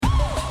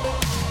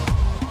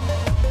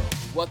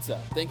What's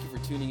up? Thank you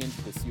for tuning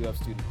into the CUF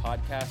Student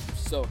Podcast. We're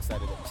so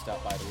excited that you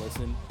stopped by to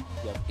listen.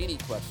 If you have any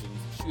questions,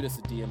 shoot us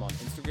a DM on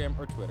Instagram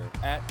or Twitter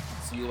at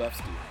CUF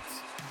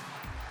Students.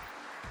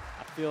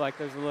 I feel like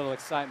there's a little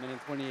excitement in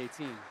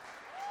 2018.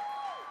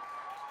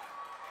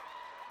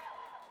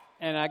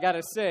 And I got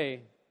to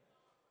say,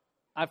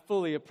 I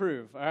fully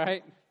approve, all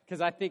right?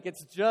 Because I think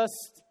it's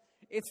just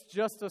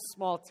a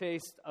small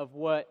taste of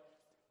what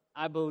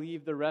I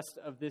believe the rest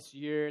of this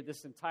year,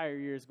 this entire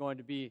year is going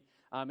to be.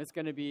 It's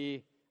going to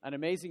be an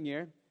amazing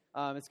year.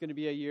 It's going to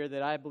be a year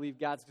that I believe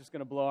God's just going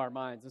to blow our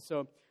minds. And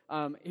so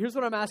here's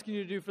what I'm asking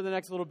you to do for the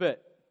next little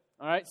bit.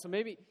 All right? So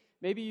maybe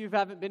you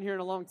haven't been here in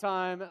a long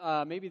time.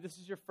 Maybe this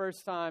is your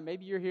first time.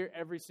 Maybe you're here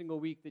every single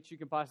week that you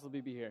can possibly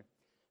be here.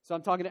 So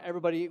I'm talking to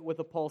everybody with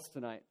a pulse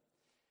tonight.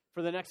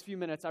 For the next few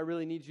minutes, I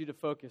really need you to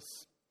focus.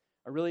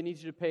 I really need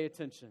you to pay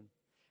attention.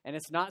 And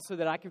it's not so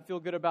that I can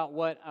feel good about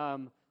what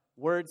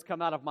words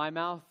come out of my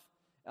mouth.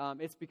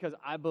 It's because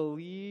I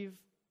believe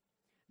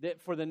that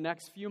for the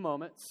next few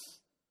moments,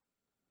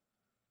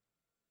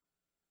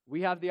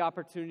 we have the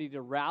opportunity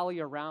to rally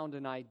around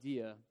an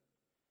idea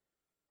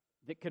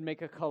that could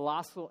make a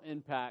colossal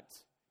impact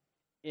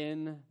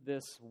in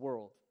this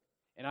world.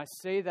 And I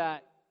say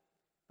that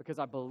because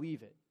I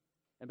believe it,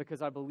 and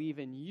because I believe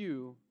in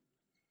you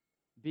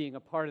being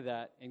a part of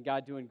that, and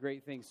God doing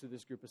great things through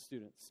this group of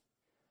students.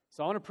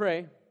 So I want to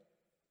pray,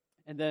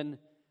 and then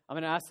I'm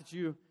going to ask that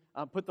you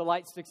put the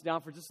light sticks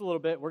down for just a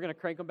little bit. We're going to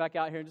crank them back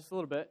out here in just a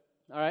little bit,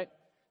 all right?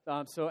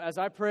 So as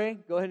I pray,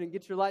 go ahead and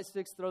get your light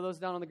sticks, throw those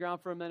down on the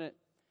ground for a minute,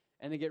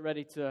 and then get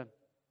ready to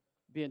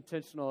be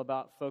intentional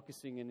about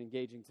focusing and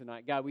engaging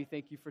tonight. God, we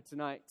thank you for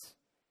tonight.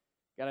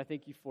 God, I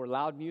thank you for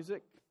loud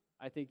music.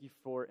 I thank you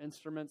for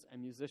instruments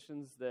and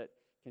musicians that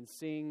can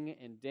sing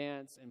and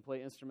dance and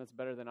play instruments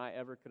better than I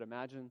ever could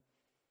imagine.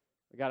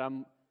 God,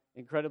 I'm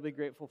incredibly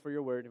grateful for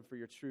your word and for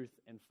your truth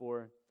and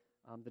for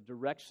the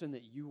direction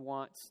that you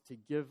want to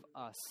give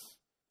us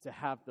to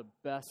have the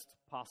best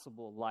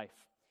possible life.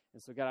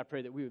 And so, God, I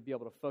pray that we would be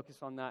able to focus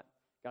on that.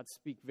 God,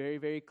 speak very,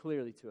 very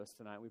clearly to us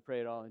tonight. We pray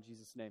it all in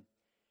Jesus' name.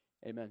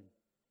 Amen.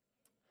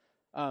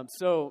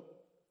 So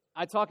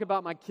I talk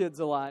about my kids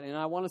a lot, and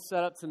I want to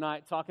set up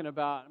tonight talking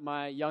about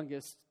my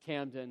youngest,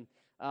 Camden.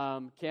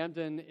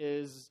 Camden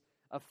is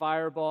a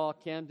fireball.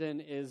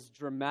 Camden is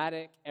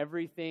dramatic.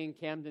 Everything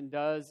Camden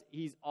does,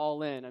 he's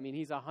all in. I mean,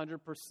 he's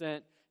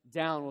 100%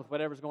 down with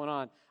whatever's going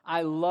on.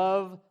 I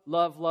love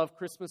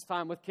Christmas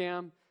time with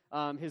Cam.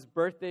 His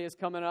birthday is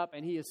coming up,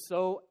 and he is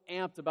so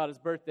amped about his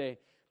birthday.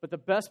 But the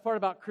best part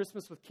about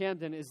Christmas with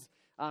Camden is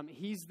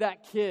he's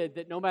that kid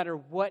that no matter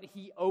what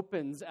he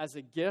opens as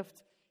a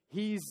gift,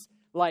 he's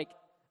like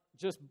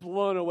just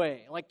blown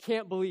away, like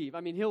can't believe. I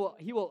mean, he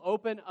will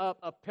open up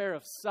a pair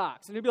of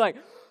socks, and he'll be like,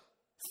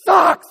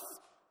 "Socks!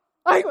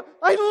 I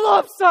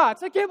love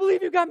socks! I can't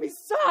believe you got me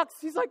socks!"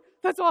 He's like,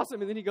 "That's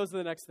awesome!" And then he goes to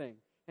the next thing,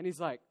 and he's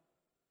like,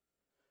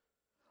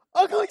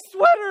 "Ugly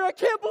sweater! I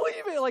can't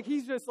believe it!" Like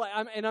he's just like,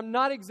 I'm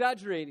not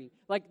exaggerating.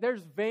 Like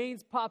there's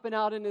veins popping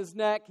out in his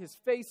neck. His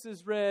face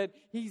is red.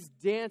 He's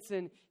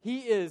dancing. He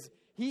is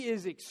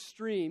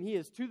extreme. He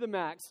is to the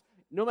max,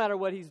 no matter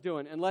what he's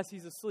doing, unless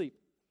he's asleep.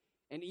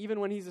 And even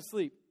when he's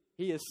asleep,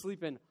 he is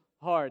sleeping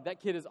hard. That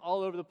kid is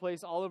all over the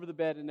place, all over the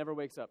bed, and never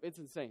wakes up. It's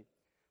insane.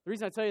 The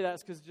reason I tell you that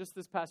is because just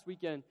this past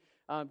weekend,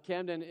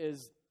 Camden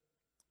is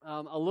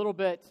a little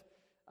bit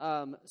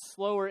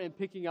slower in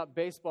picking up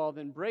baseball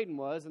than Braden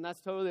was, and that's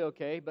totally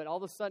okay. But all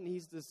of a sudden,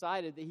 he's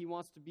decided that he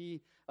wants to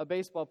be a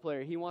baseball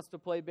player. He wants to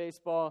play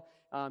baseball.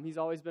 He's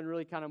always been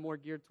really kind of more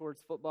geared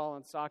towards football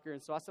and soccer.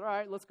 And so I said, "All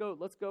right, let's go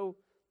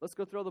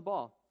throw the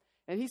ball."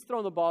 And he's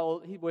thrown the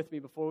ball with me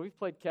before. We've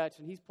played catch,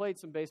 and he's played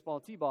some baseball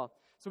and t-ball.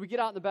 So we get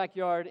out in the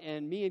backyard,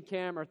 and me and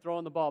Cam are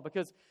throwing the ball.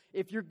 Because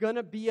if you're going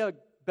to be a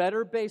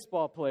better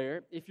baseball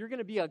player, if you're going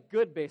to be a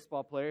good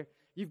baseball player,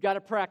 you've got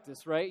to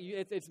practice, right?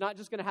 It's not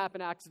just going to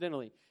happen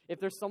accidentally. If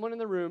there's someone in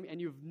the room, and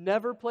you've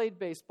never played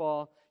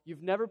baseball,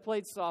 you've never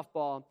played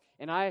softball,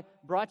 and I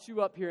brought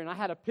you up here, and I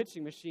had a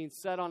pitching machine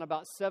set on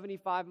about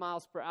 75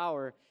 miles per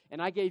hour,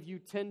 and I gave you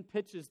 10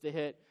 pitches to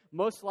hit,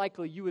 most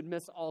likely you would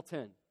miss all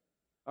 10.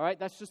 All right,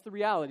 that's just the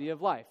reality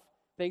of life.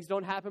 Things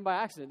don't happen by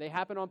accident. They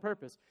happen on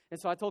purpose. And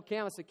so I told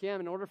Cam, I said, "Cam,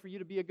 in order for you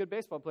to be a good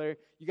baseball player,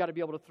 you got to be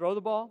able to throw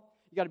the ball,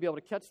 you got to be able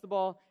to catch the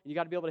ball, and you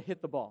got to be able to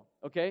hit the ball,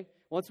 okay?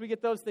 Once we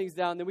get those things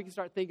down, then we can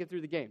start thinking through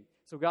the game."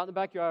 So we go out in the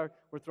backyard,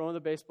 we're throwing the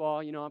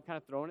baseball, I'm kind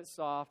of throwing it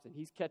soft, and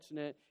he's catching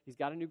it. He's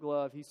got a new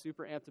glove. He's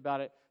super amped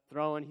about it.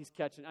 Throwing, he's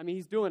catching. I mean,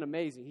 he's doing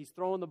amazing. He's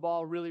throwing the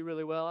ball really,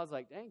 really well. I was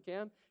like, "Dang,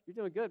 Cam, you're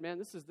doing good, man.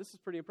 This is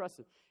pretty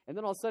impressive." And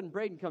then all of a sudden,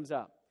 Braden comes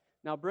out.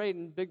 Now,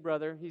 Braden, big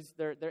brother,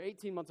 they're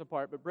 18 months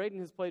apart, but Braden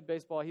has played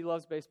baseball. He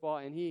loves baseball,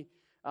 and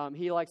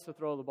he likes to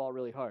throw the ball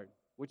really hard,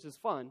 which is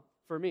fun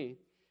for me.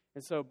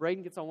 And so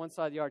Braden gets on one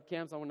side of the yard,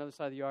 Cam's on another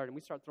side of the yard, and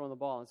we start throwing the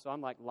ball. And so I'm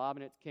like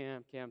lobbing it to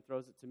Cam. Cam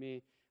throws it to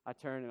me. I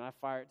turn and I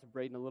fire it to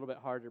Braden a little bit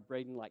harder.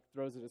 Braden like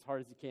throws it as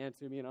hard as he can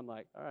to me, and I'm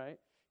like, "All right."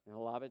 And I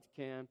lob it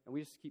to Cam, and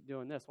we just keep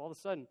doing this. All of a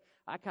sudden,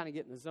 I kind of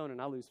get in the zone,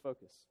 and I lose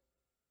focus.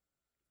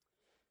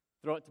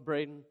 Throw it to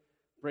Braden.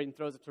 Braden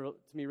throws it to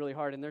me really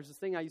hard. And there's this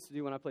thing I used to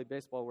do when I played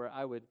baseball where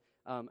I would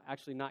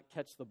actually not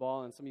catch the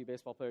ball. And some of you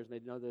baseball players may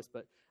know this,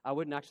 but I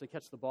wouldn't actually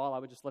catch the ball. I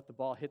would just let the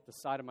ball hit the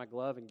side of my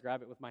glove and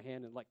grab it with my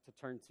hand and like to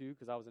turn two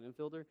because I was an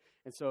infielder.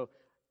 And so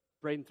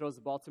Braden throws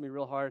the ball to me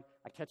real hard.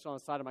 I catch it on the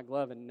side of my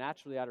glove, and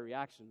naturally out of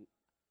reaction,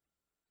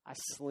 I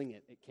sling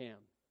it at Cam.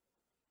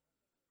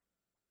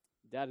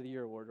 Dad of the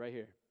Year award right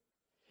here.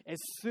 As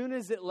soon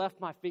as it left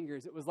my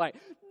fingers, it was like,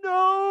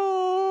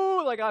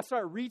 no! Like I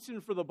start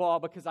reaching for the ball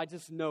because I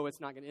just know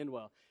it's not going to end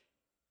well.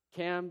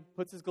 Cam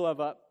puts his glove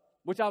up,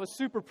 which I was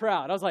super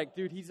proud. I was like,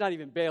 dude, he's not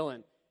even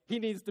bailing. He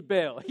needs to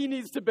bail. He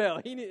needs to bail.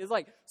 It's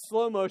like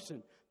slow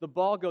motion. The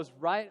ball goes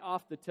right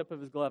off the tip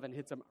of his glove and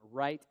hits him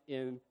right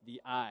in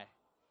the eye.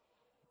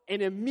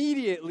 And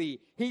immediately,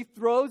 he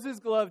throws his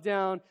glove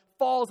down,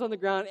 falls on the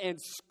ground, and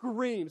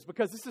screams,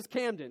 because this is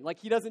Camden. Like,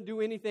 he doesn't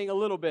do anything a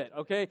little bit,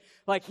 okay?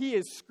 Like, he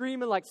is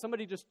screaming like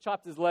somebody just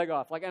chopped his leg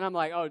off. Like, and I'm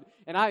like, oh,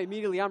 and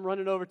I'm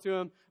running over to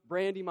him.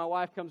 Brandy, my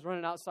wife, comes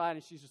running outside,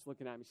 and she's just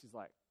looking at me. She's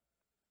like,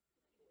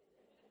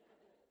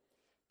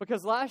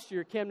 because last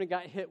year, Camden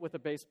got hit with a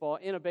baseball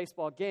in a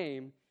baseball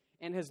game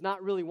and has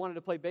not really wanted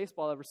to play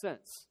baseball ever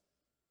since.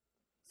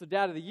 So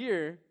Dad of the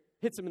Year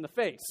hits him in the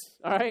face,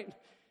 all right?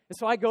 And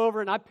so I go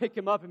over and I pick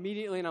him up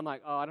immediately, and I'm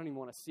like, oh, I don't even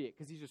want to see it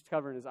because he's just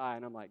covering his eye.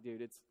 And I'm like, dude,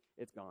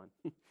 it's gone.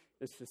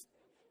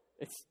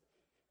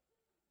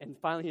 And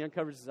finally he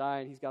uncovers his eye,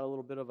 and he's got a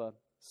little bit of a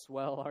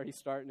swell already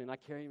starting, and I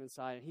carry him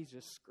inside, and he's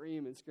just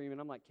screaming.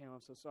 I'm like, Cam,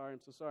 I'm so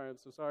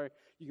sorry.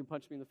 You can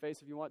punch me in the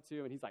face if you want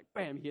to. And he's like,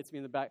 bam, he hits me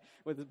in the back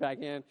with his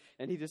backhand,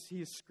 and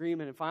he's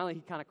screaming. And finally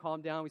he kind of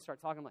calmed down. We start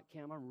talking. I'm like,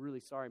 Cam, I'm really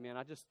sorry, man.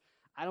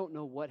 I don't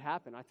know what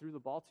happened. I threw the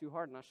ball too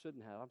hard, and I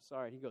shouldn't have. I'm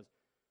sorry. And he goes,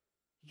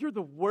 you're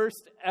the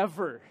worst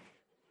ever.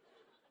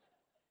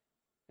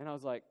 And I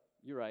was like,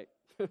 you're right.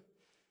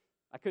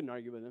 I couldn't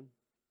argue with him.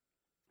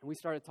 And we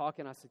started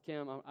talking. I said,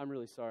 Cam, I'm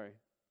really sorry.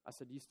 I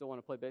said, do you still want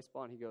to play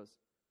baseball? And he goes,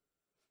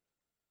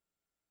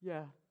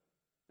 yeah.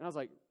 And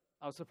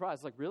I was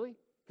surprised. Like, really?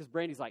 Because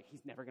Brandy's like,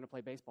 he's never going to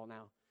play baseball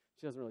now.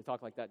 She doesn't really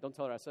talk like that. Don't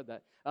tell her I said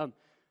that. And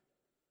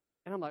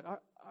I'm like, all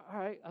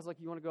right. I was like,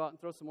 you want to go out and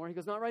throw some more? He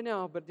goes, not right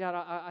now, but Dad,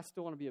 I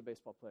still want to be a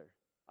baseball player.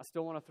 I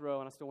still want to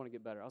throw, and I still want to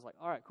get better. I was like,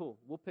 all right, cool.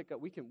 We'll pick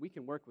up. We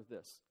can work with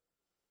this.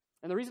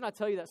 And the reason I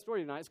tell you that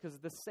story tonight is because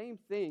the same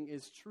thing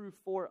is true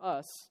for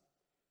us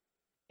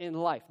in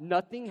life.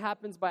 Nothing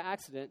happens by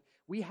accident.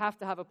 We have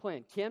to have a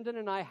plan. Camden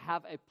and I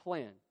have a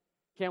plan.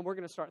 Cam, we're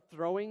going to start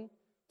throwing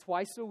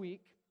twice a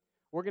week.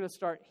 We're going to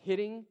start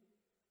hitting,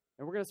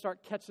 and we're going to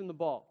start catching the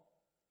ball.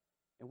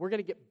 And we're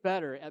going to get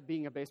better at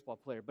being a baseball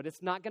player. But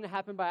it's not going to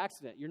happen by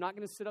accident. You're not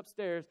going to sit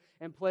upstairs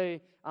and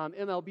play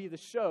MLB The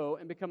Show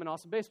and become an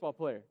awesome baseball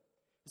player.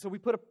 So we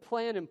put a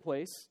plan in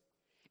place,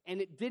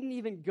 and it didn't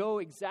even go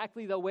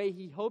exactly the way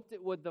he hoped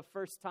it would the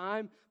first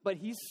time, but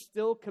he's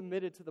still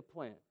committed to the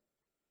plan.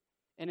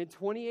 And in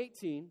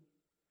 2018,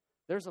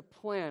 there's a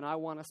plan I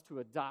want us to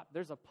adopt.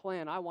 There's a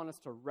plan I want us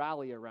to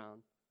rally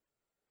around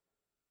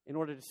in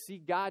order to see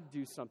God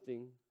do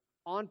something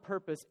on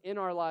purpose in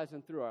our lives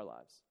and through our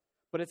lives.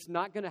 But it's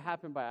not going to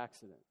happen by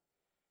accident.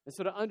 And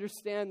so to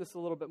understand this a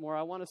little bit more,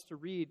 I want us to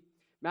read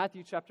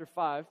Matthew chapter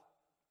 5,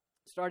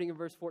 starting in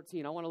verse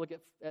 14. I want to look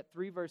at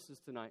 3 verses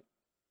tonight.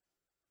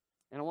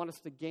 And I want us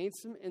to gain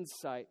some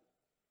insight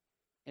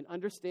and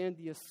understand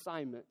the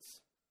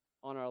assignments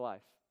on our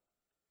life.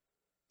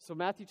 So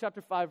Matthew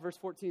chapter 5, verse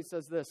 14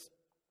 says this.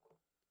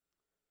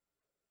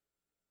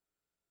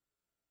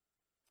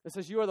 It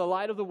says, you are the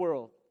light of the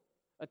world.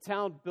 A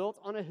town built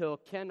on a hill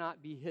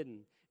cannot be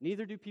hidden.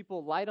 Neither do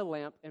people light a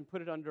lamp and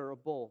put it under a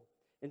bowl.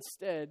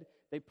 Instead,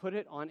 they put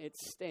it on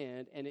its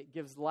stand, and it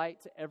gives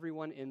light to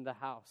everyone in the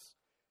house.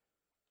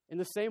 In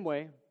the same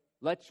way,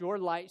 let your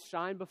light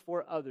shine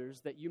before others,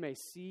 that you may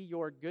see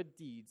your good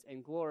deeds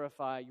and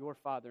glorify your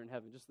Father in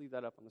heaven. Just leave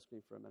that up on the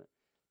screen for a minute.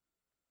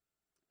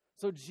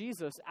 So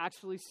Jesus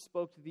actually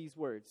spoke these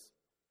words.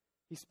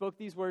 He spoke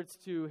these words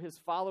to his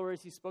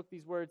followers. He spoke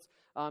these words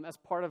as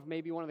part of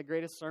maybe one of the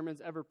greatest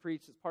sermons ever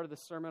preached. It's part of the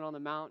Sermon on the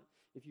Mount.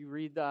 If you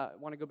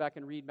want to go back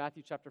and read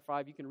Matthew chapter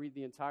 5, you can read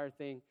the entire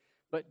thing.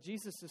 But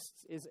Jesus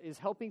is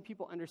helping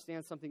people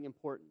understand something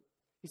important.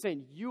 He's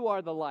saying, you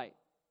are the light.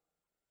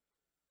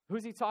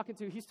 Who's he talking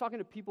to? He's talking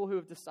to people who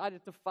have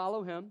decided to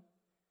follow him.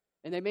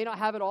 And they may not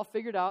have it all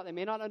figured out. They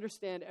may not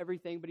understand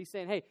everything. But he's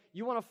saying, hey,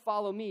 you want to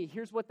follow me.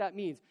 Here's what that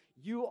means.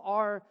 You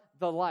are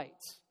the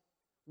light.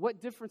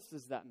 What difference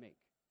does that make?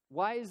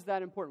 Why is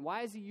that important?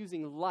 Why is he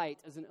using light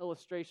as an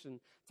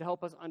illustration to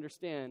help us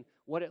understand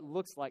what it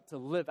looks like to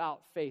live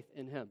out faith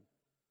in him?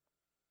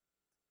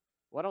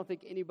 Well, I don't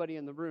think anybody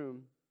in the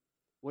room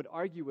would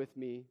argue with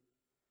me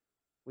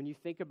when you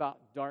think about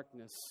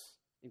darkness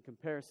in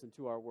comparison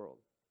to our world.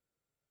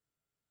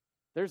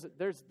 There's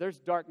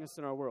darkness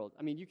in our world.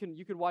 I mean, you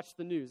can watch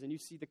the news and you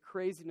see the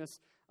craziness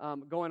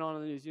going on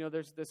in the news. You know,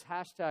 there's this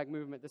hashtag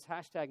movement, this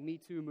hashtag Me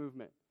Too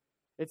movement.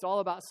 It's all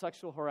about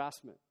sexual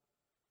harassment.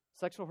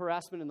 Sexual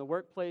harassment in the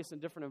workplace, in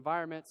different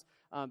environments,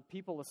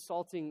 people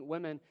assaulting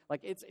women.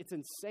 Like, it's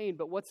insane.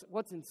 But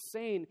what's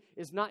insane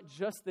is not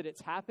just that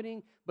it's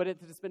happening, but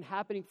it's been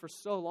happening for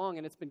so long,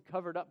 and it's been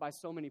covered up by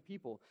so many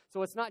people.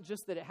 So it's not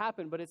just that it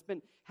happened, but it's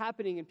been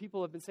happening, and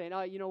people have been saying,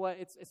 oh, you know what,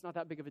 it's not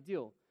that big of a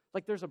deal.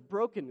 Like, there's a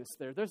brokenness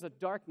there. There's a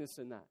darkness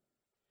in that.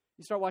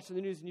 You start watching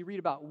the news and you read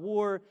about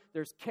war.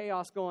 There's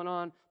chaos going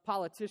on.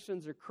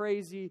 Politicians are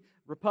crazy.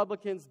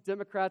 Republicans,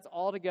 Democrats,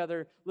 all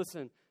together.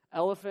 Listen,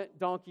 elephant,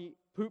 donkey,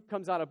 poop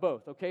comes out of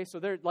both, okay? So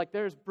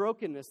there's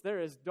brokenness.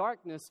 There is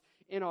darkness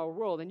in our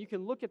world. And you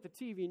can look at the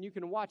TV and you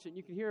can watch it and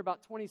you can hear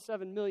about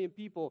 27 million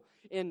people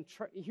in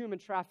human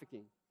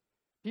trafficking.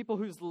 People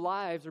whose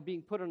lives are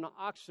being put on an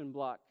auction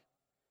block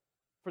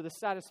for the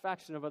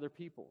satisfaction of other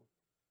people.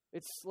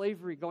 It's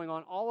slavery going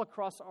on all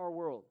across our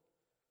world.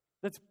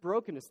 That's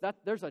brokenness.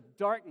 There's a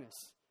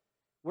darkness.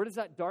 Where does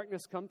that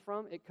darkness come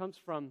from? It comes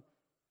from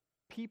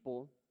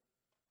people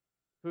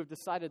who have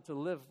decided to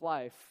live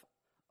life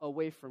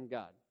away from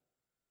God.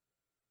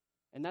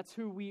 And that's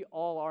who we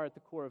all are at the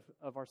core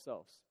of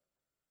ourselves.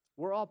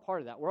 We're all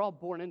part of that. We're all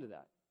born into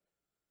that.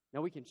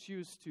 Now, we can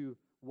choose to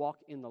walk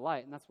in the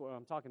light, and that's what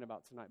I'm talking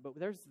about tonight. But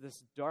there's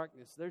this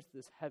darkness. There's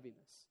this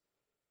heaviness.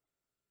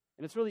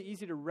 And it's really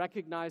easy to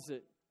recognize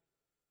it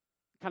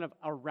kind of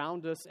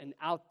around us and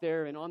out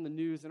there and on the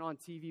news and on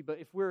TV. But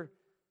if we're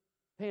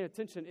paying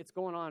attention, it's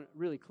going on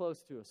really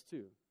close to us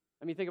too.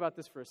 I mean, think about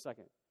this for a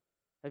second.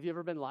 Have you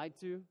ever been lied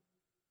to?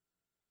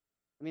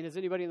 I mean, has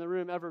anybody in the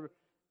room ever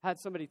had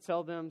somebody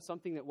tell them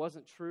something that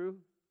wasn't true,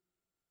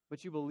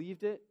 but you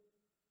believed it?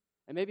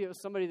 And maybe it was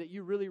somebody that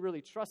you really,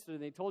 really trusted,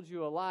 and they told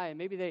you a lie, and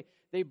maybe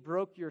they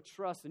broke your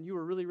trust, and you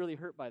were really, really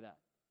hurt by that.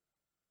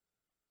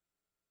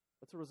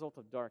 That's a result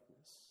of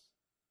darkness.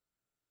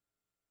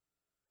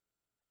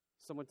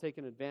 Someone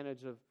taking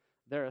advantage of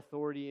their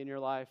authority in your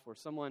life, or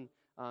someone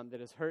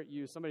that has hurt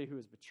you, somebody who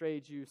has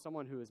betrayed you,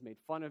 someone who has made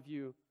fun of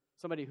you,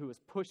 somebody who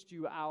has pushed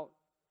you out.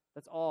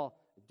 That's all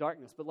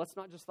darkness. But let's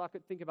not just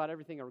think about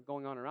everything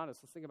going on around us.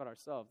 Let's think about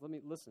ourselves.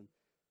 Listen.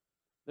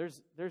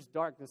 There's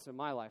darkness in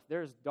my life.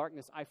 There's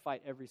darkness I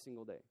fight every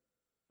single day.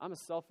 I'm a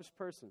selfish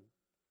person.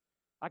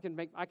 I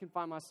can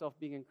find myself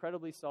being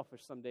incredibly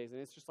selfish some days,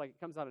 and it's just like it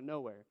comes out of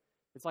nowhere.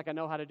 It's like I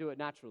know how to do it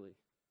naturally,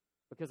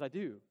 because I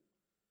do.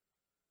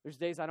 There's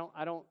days I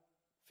don't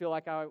feel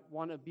like I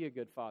want to be a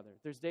good father.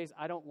 There's days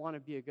I don't want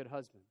to be a good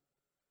husband.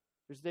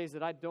 There's days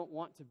that I don't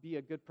want to be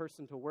a good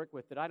person to work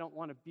with, that I don't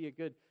want to be a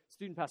good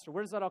student pastor.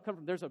 Where does that all come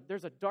from? There's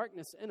a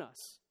darkness in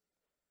us.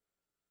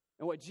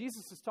 And what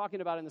Jesus is talking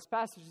about in this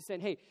passage is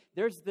saying, hey,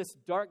 there's this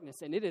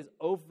darkness, and it is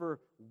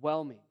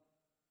overwhelming.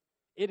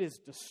 It is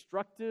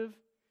destructive.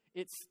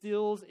 It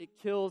steals, it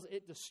kills,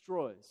 it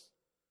destroys.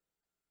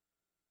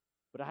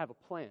 But I have a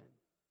plan,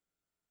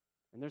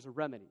 and there's a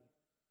remedy.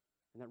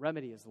 And that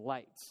remedy is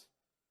light.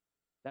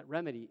 That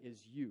remedy is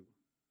you.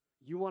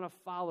 You want to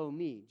follow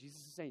me. Jesus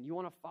is saying, you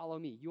want to follow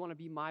me. You want to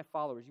be my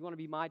followers. You want to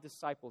be my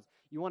disciples.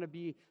 You want to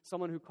be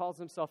someone who calls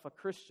himself a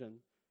Christian.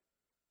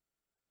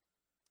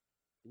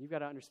 And you've got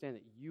to understand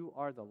that you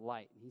are the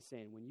light. And he's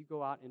saying, when you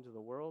go out into the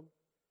world,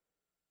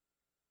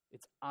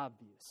 it's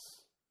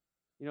obvious.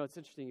 You know, it's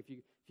interesting. If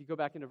you go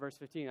back into verse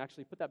 15,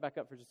 actually put that back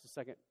up for just a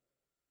second.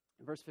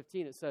 In verse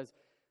 15, it says,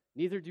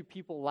 neither do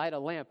people light a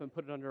lamp and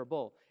put it under a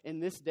bowl. In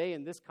this day,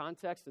 in this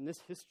context, in this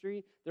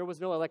history, there was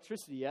no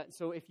electricity yet.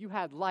 So if you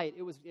had light,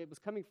 it was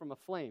coming from a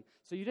flame.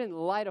 So you didn't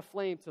light a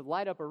flame to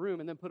light up a room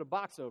and then put a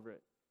box over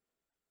it.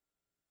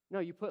 No,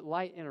 you put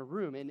light in a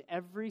room, and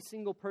every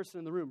single person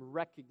in the room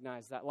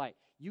recognized that light.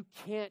 You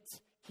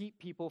can't keep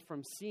people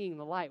from seeing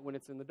the light when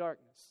it's in the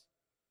darkness.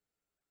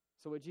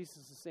 So what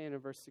Jesus is saying in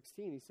verse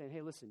 16, he's saying,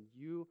 hey, listen,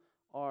 you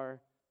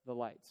are the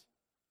light.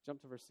 Jump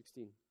to verse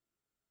 16.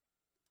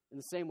 In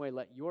the same way,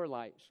 let your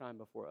light shine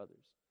before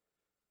others.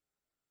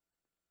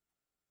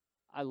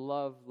 I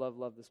love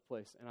this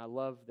place, and I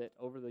love that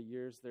over the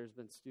years there's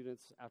been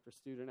students after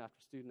student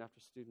after student after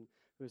student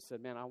who have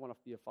said, man, I want to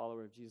be a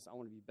follower of Jesus. I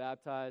want to be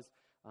baptized.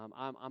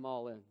 I'm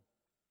all in.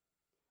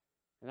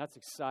 And that's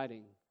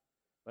exciting.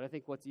 But I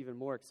think what's even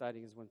more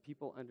exciting is when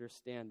people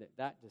understand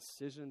that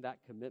decision, that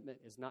commitment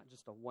is not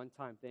just a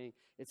one-time thing.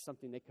 It's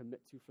something they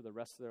commit to for the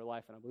rest of their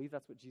life. And I believe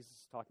that's what Jesus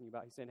is talking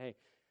about. He's saying, hey,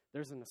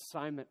 there's an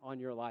assignment on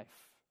your life.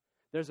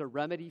 There's a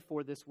remedy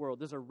for this world.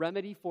 There's a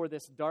remedy for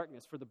this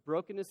darkness, for the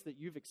brokenness that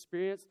you've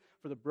experienced,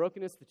 for the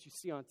brokenness that you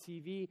see on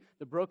TV,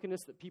 the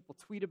brokenness that people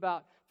tweet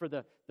about, for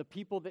the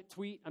people that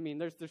tweet. I mean,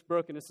 there's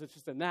brokenness that's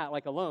just in that,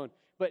 like alone.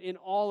 But in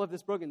all of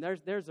this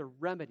brokenness, there's a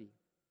remedy.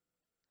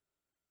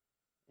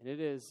 And it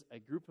is a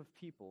group of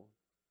people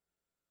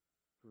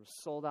who are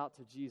sold out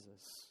to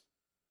Jesus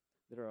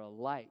that are a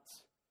light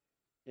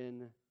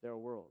in their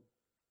world.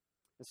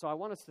 And so I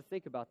want us to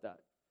think about that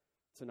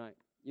tonight.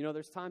 You know,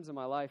 there's times in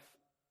my life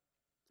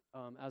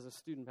as a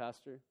student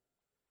pastor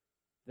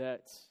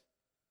that,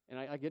 and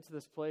I get to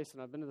this place,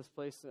 and I've been to this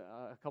place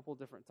a couple of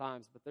different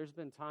times, but there's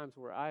been times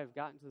where I have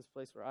gotten to this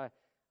place where I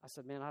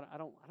said, man, I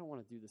don't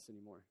want to do this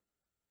anymore.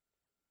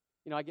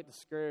 You know, I get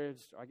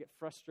discouraged, or I get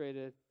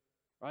frustrated,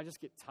 or I just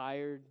get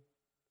tired.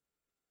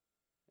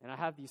 And I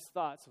have these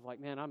thoughts of like,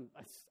 man, I'm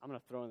going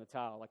to throw in the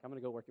towel. Like, I'm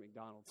going to go work at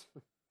McDonald's.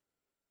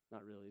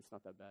 Not really. It's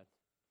not that bad.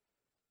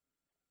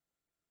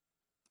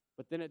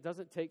 But then it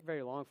doesn't take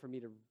very long for me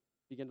to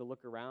begin to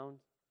look around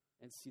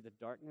and see the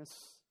darkness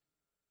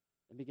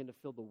and begin to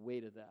feel the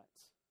weight of that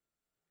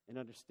and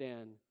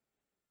understand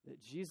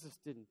that Jesus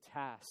didn't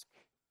task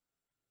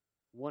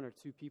one or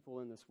two people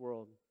in this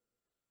world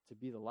to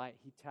be the light.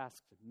 He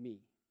tasked me,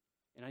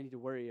 and I need to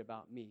worry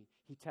about me.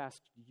 He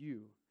tasked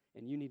you,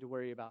 and you need to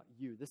worry about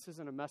you. This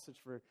isn't a message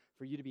for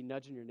you to be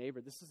nudging your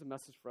neighbor. This is a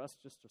message for us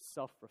just to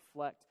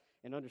self-reflect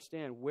and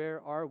understand, where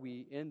are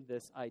we in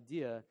this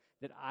idea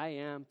that I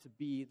am to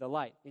be the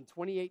light. In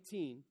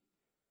 2018,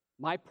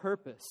 my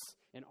purpose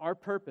and our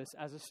purpose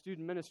as a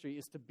student ministry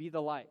is to be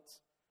the light,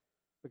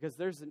 because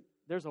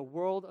there's a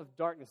world of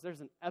darkness.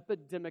 There's an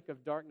epidemic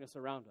of darkness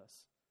around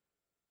us.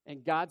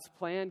 And God's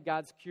plan,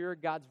 God's cure,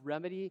 God's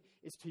remedy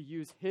is to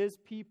use His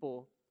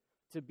people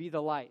to be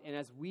the light. And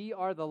as we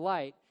are the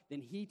light,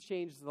 then He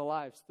changes the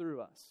lives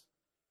through us.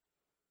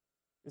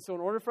 And so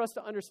in order for us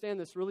to understand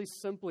this really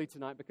simply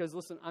tonight, because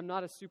listen, I'm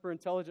not a super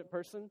intelligent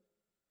person,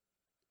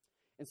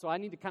 and so I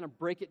need to kind of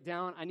break it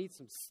down. I need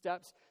some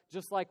steps,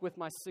 just like with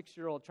my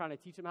 6-year-old, trying to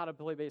teach him how to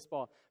play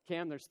baseball.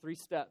 Cam, there's 3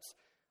 steps.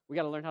 We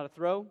got to learn how to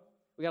throw,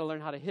 we got to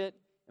learn how to hit,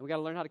 and we got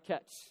to learn how to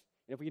catch.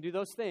 And if we can do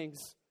those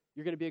things,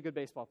 you're going to be a good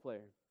baseball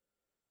player.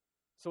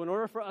 So in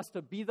order for us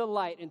to be the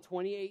light in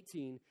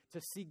 2018, to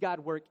see God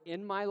work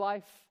in my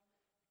life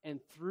and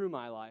through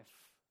my life,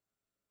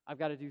 I've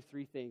got to do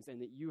 3 things,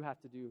 and that you have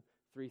to do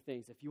 3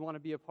 things. If you want to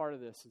be a part of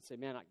this and say,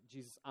 man,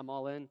 Jesus, I'm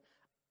all in,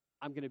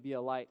 I'm going to be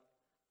a light,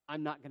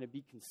 I'm not going to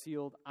be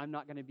concealed, I'm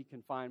not going to be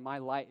confined, my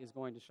light is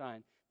going to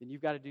shine, then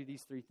you've got to do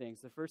these 3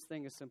 things. The first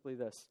thing is simply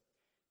this: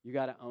 you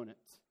got to own it.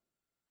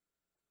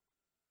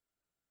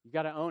 You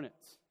got to own it.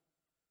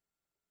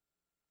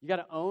 You got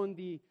to own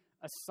the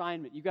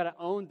assignment. You got to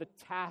own the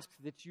task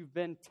that you've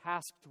been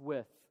tasked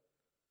with.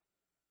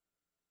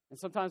 And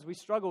sometimes we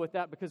struggle with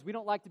that because we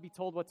don't like to be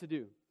told what to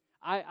do.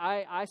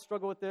 I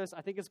struggle with this.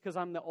 I think it's because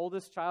I'm the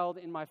oldest child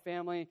in my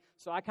family,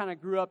 so I kind of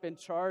grew up in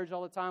charge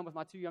all the time with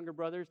my 2 younger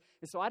brothers,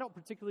 and so I don't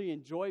particularly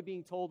enjoy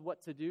being told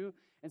what to do.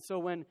 And so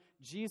when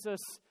Jesus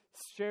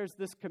shares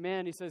this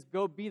command, He says,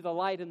 go be the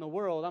light in the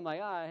world, I'm like,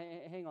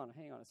 hang on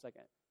a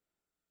second.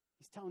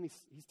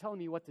 He's telling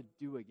me what to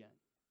do again.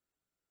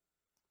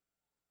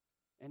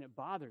 And it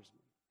bothers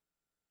me.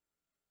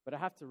 But I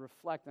have to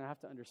reflect and I have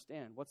to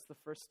understand. What's the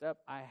first step?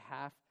 I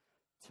have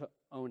to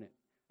own it.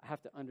 I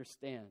have to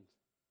understand.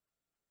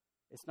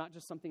 It's not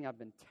just something I've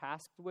been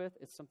tasked with.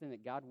 It's something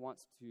that God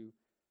wants to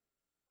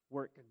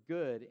work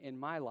good in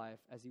my life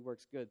as He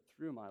works good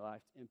through my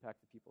life to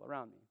impact the people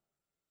around me.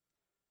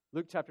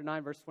 Luke chapter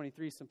 9, verse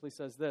 23 simply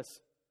says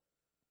this.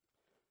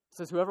 It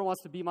says, whoever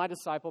wants to be my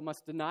disciple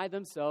must deny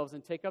themselves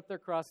and take up their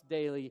cross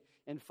daily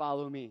and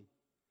follow me.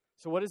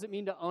 So what does it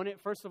mean to own it?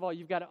 First of all,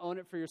 you've got to own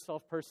it for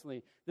yourself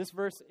personally. This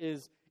verse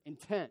is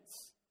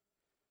intense.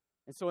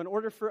 And so in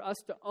order for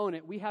us to own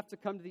it, we have to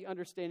come to the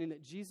understanding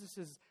that Jesus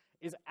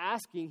is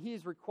asking, He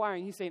is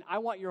requiring, He's saying, I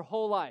want your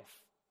whole life,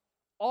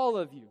 all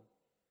of you,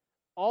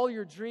 all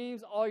your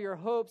dreams, all your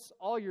hopes,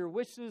 all your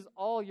wishes,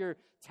 all your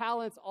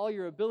talents, all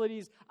your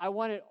abilities. I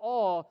want it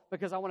all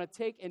because I want to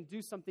take and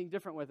do something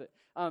different with it.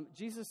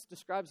 Jesus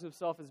describes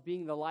Himself as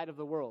being the light of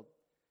the world.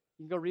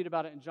 You can go read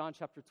about it in John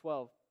chapter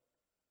 12.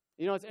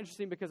 You know, it's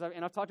interesting because,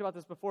 I've talked about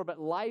this before, but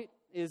light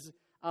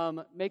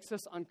makes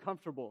us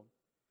uncomfortable.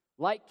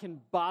 Light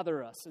can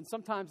bother us. And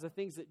sometimes the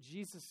things that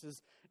Jesus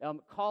is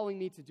calling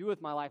me to do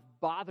with my life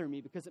bother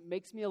me because it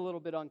makes me a little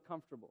bit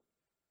uncomfortable.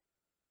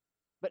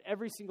 But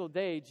every single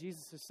day,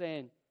 Jesus is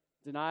saying,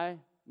 deny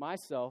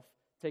myself,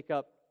 take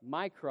up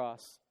my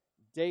cross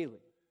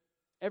daily.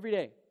 Every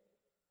day.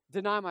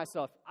 Deny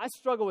myself. I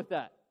struggle with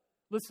that.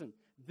 Listen,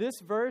 this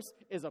verse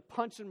is a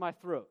punch in my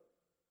throat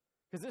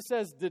because it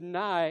says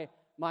deny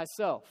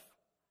myself.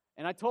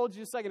 And I told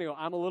you a second ago,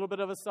 I'm a little bit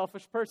of a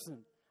selfish person.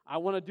 I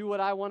want to do what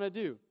I want to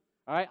do.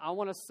 All right, I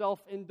want to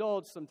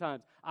self-indulge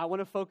sometimes. I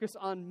want to focus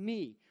on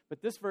me.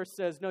 But this verse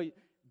says, no,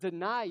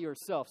 deny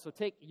yourself. So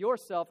take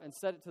yourself and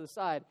set it to the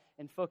side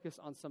and focus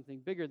on something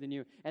bigger than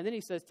you. And then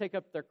He says, take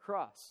up their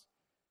cross.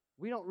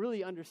 We don't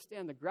really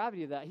understand the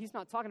gravity of that. He's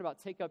not talking about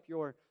take up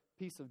your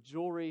piece of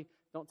jewelry.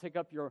 Don't take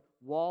up your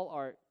wall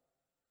art.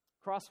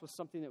 Cross was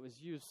something that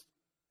was used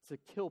to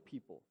kill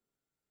people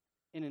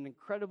in an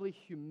incredibly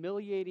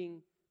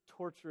humiliating,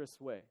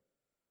 torturous way.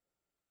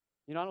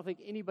 You know, I don't think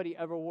anybody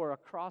ever wore a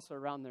cross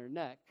around their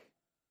neck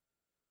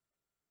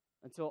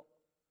until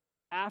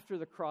after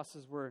the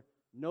crosses were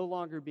no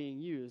longer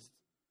being used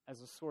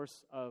as a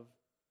source of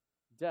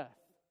death.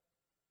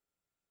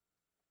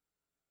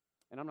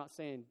 And I'm not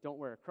saying don't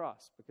wear a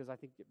cross, because I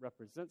think it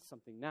represents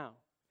something now.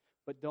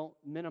 But don't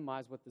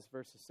minimize what this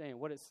verse is saying.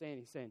 What it's saying,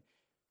 He's saying,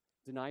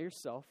 deny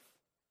yourself,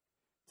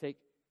 take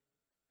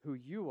who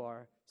you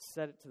are,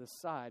 set it to the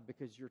side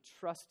because you're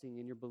trusting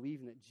and you're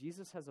believing that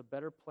Jesus has a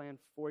better plan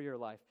for your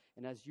life.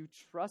 And as you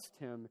trust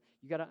him,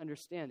 you got to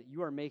understand that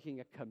you are making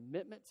a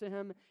commitment to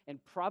him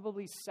and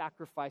probably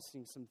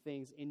sacrificing some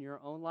things in your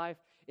own life.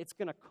 It's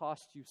going to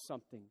cost you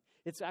something.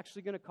 It's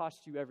actually going to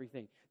cost you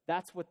everything.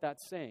 That's what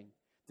that's saying.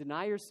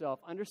 Deny yourself,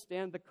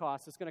 understand the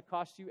cost. It's going to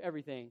cost you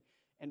everything,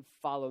 and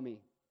follow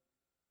me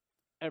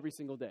every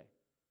single day.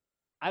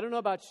 I don't know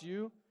about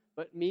you,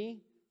 but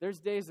me, there's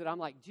days that I'm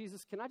like,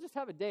 Jesus, can I just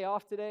have a day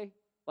off today?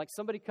 Like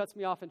somebody cuts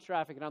me off in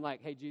traffic, and I'm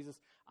like, hey, Jesus,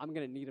 I'm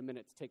going to need a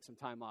minute to take some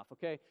time off,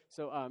 okay?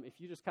 So if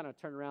you just kind of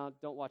turn around,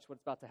 don't watch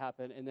what's about to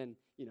happen, and then,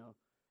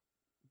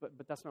 but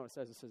that's not what it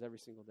says. It says every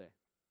single day.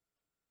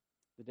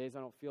 The days I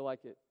don't feel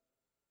like it,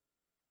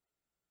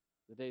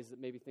 the days that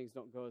maybe things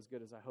don't go as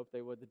good as I hope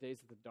they would, the days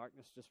that the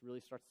darkness just really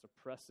starts to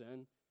press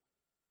in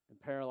and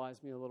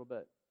paralyze me a little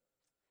bit.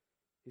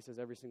 He says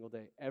every single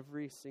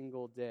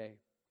day,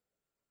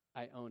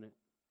 I own it.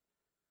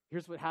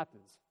 Here's what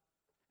happens.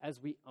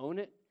 As we own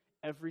it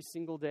every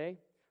single day,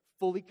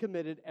 fully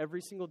committed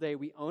every single day,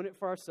 we own it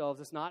for ourselves.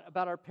 It's not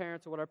about our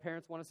parents or what our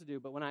parents want us to do,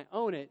 but when I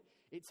own it,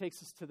 it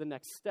takes us to the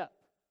next step,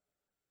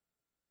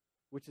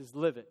 which is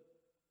live it.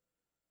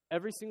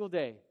 Every single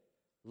day,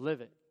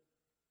 live it.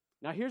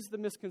 Now, here's the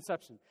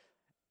misconception.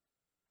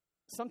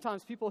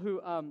 Sometimes people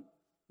who,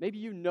 maybe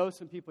you know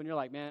some people and you're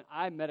like, man,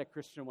 I met a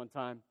Christian one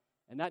time,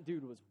 and that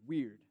dude was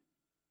weird.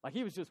 Like,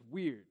 he was just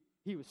weird.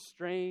 He was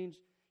strange.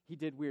 He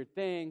did weird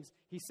things.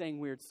 He sang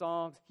weird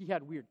songs. He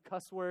had weird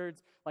cuss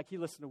words. Like, he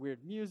listened to weird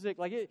music.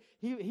 Like,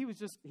 he was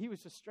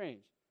just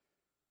strange.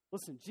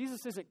 Listen,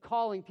 Jesus isn't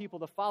calling people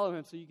to follow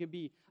him so you can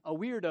be a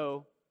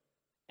weirdo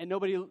and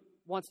nobody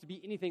wants to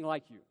be anything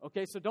like you,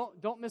 okay? So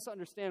don't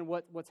misunderstand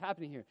what's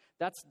happening here.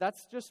 That's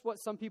just what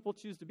some people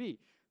choose to be.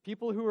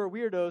 People who are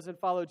weirdos and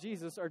follow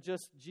Jesus are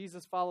just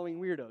Jesus following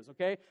weirdos,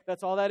 okay?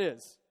 That's all that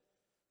is.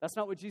 That's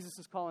not what Jesus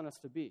is calling us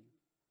to be.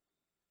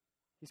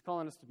 He's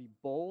calling us to be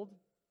bold,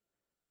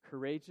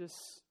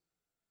 courageous,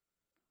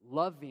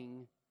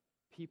 loving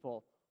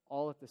people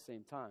all at the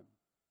same time.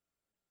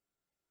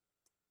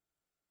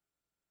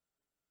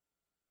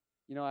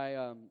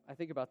 I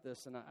think about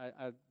this and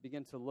I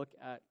begin to look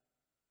at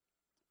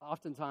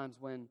oftentimes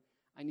when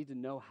I need to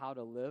know how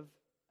to live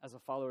as a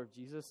follower of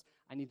Jesus,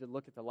 I need to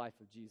look at the life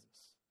of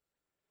Jesus.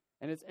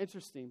 And it's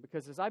interesting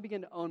because as I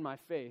begin to own my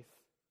faith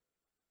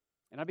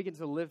and I begin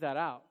to live that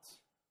out,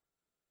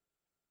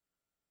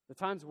 the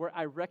times where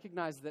I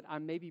recognize that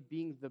I'm maybe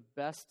being the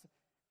best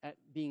at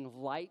being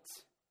light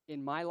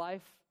in my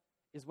life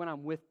is when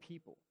I'm with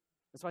people.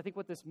 And so I think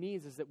what this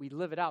means is that we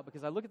live it out,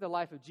 because I look at the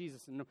life of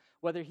Jesus and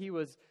whether he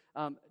was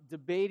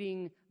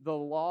debating the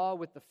law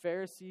with the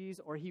Pharisees,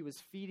 or he was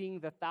feeding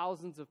the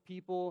thousands of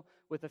people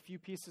with a few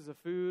pieces of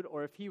food,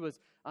 or if he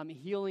was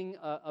healing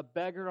a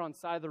beggar on the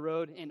side of the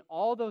road, in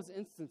all those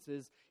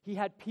instances, he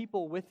had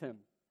people with him,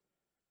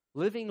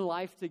 living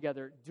life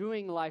together,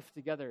 doing life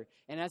together.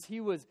 And as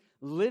he was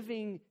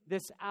living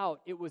this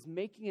out, it was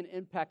making an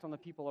impact on the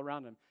people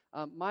around him.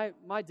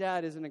 My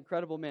dad is an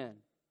incredible man.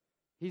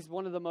 He's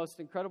one of the most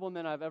incredible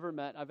men I've ever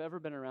met, I've ever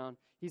been around.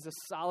 He's a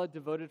solid,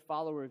 devoted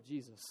follower of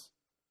Jesus.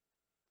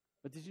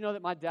 But did you know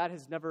that my dad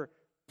has never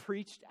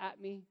preached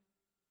at me?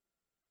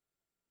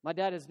 My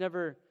dad has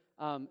never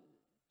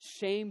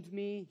shamed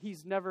me.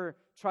 He's never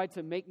tried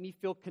to make me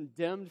feel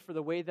condemned for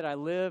the way that I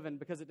live, and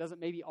because it doesn't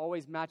maybe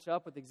always match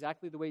up with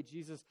exactly the way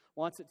Jesus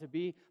wants it to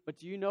be. But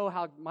do you know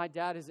how my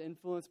dad has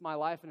influenced my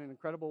life in an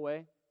incredible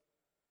way?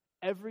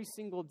 Every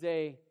single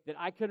day that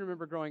I can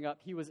remember growing up,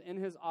 he was in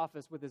his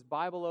office with his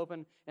Bible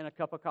open and a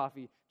cup of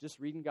coffee, just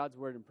reading God's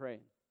word and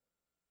praying.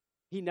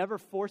 He never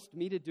forced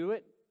me to do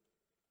it.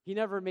 He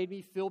never made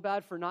me feel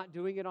bad for not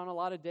doing it on a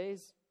lot of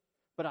days,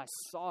 but I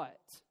saw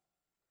it.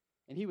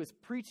 And he was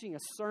preaching a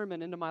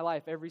sermon into my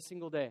life every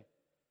single day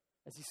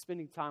as he's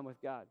spending time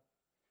with God.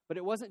 But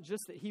it wasn't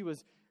just that he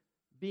was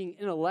being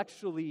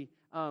intellectually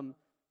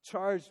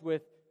charged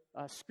with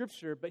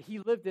Scripture, but he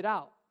lived it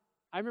out.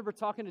 I remember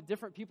talking to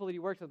different people that he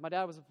worked with. My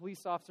dad was a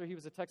police officer. He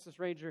was a Texas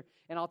Ranger.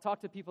 And I'll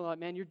talk to people like,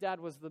 man, your dad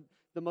was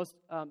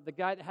the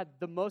guy that had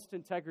the most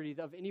integrity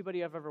of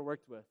anybody I've ever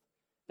worked with.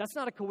 That's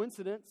not a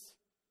coincidence.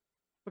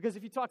 Because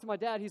if you talk to my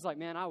dad, he's like,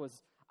 man,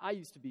 I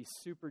used to be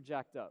super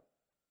jacked up.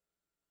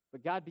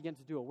 But God began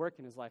to do a work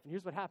in his life. And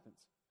here's what happens.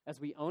 As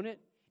we own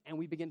it and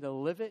we begin to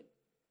live it,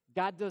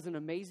 God does an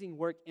amazing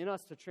work in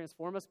us to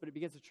transform us, but it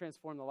begins to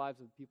transform the lives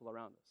of the people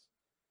around us.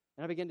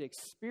 And I began to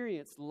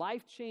experience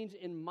life change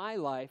in my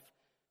life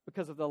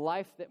because of the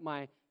life that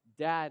my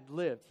dad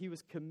lived. He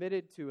was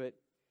committed to it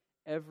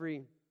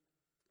every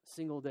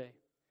single day.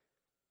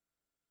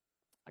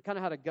 I kind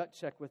of had a gut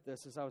check with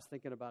this as I was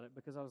thinking about it,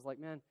 because I was like,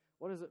 man,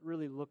 what does it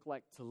really look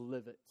like to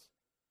live it?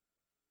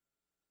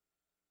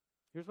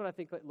 Here's what I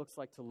think it looks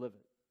like to live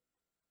it.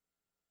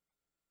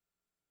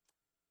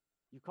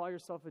 You call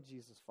yourself a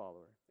Jesus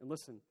follower. And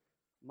listen,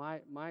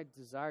 my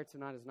desire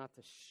tonight is not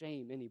to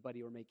shame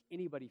anybody or make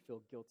anybody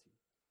feel guilty.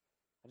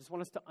 I just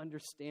want us to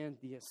understand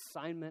the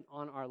assignment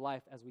on our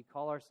life as we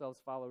call ourselves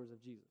followers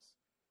of Jesus.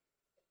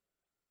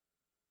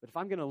 But if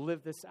I'm going to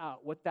live this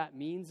out, what that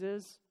means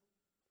is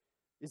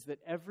that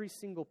every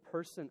single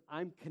person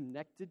I'm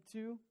connected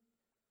to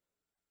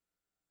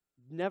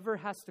never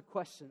has to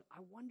question, I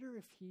wonder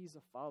if he's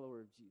a follower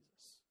of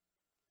Jesus.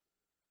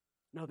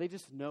 No, they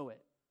just know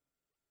it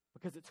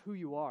because it's who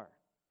you are.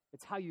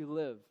 It's how you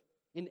live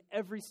in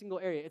every single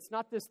area. It's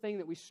not this thing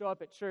that we show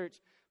up at church,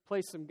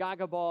 play some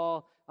gaga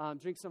ball,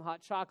 drink some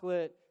hot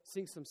chocolate,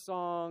 sing some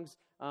songs,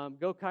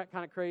 go kind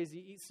of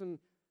crazy, eat some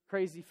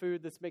crazy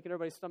food that's making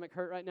everybody's stomach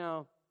hurt right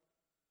now,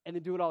 and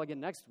then do it all again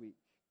next week.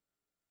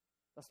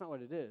 That's not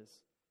what it is.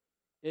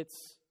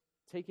 It's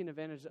taking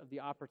advantage of the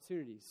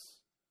opportunities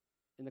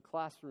in the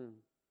classroom,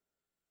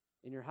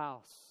 in your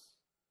house,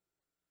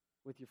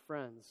 with your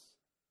friends,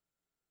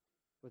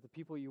 with the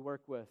people you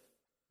work with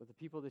the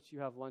people that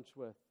you have lunch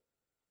with.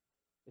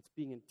 It's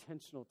being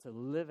intentional to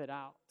live it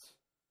out.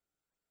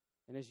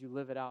 And as you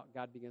live it out,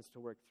 God begins to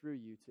work through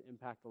you to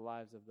impact the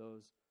lives of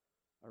those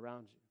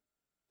around you.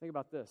 Think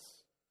about this.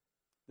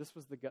 This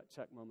was the gut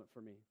check moment for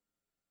me.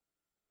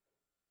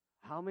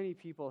 How many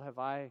people have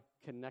I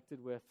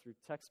connected with through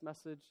text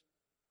message,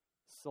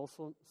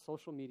 social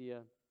media,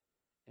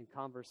 and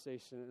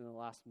conversation in the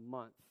last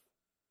month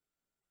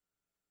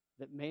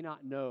that may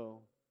not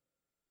know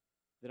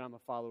that I'm a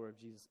follower of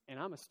Jesus? And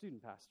I'm a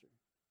student pastor.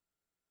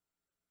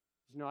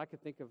 You know, I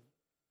could think of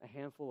a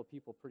handful of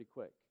people pretty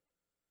quick.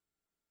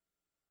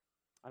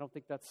 I don't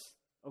think that's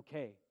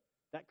okay.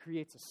 That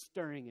creates a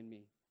stirring in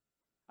me.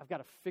 I've got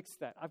to fix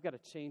that. I've got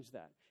to change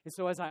that. And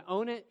so as I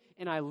own it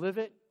and I live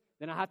it,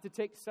 then I have to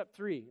take step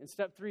 3. And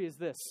step 3 is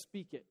this: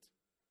 speak it.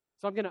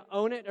 So I'm going to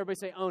own it. Everybody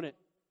say, own it.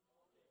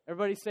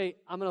 Everybody say,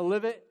 I'm going to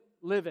live it,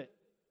 live it.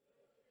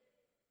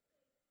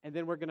 And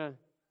then we're going to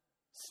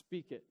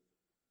speak it.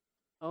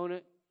 Own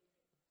it,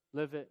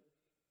 live it,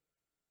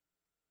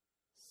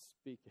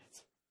 speak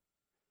it.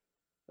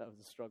 That was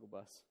a struggle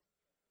bus.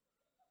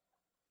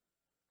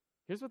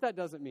 Here's what that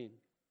doesn't mean.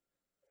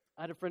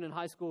 I had a friend in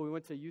high school. We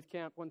went to youth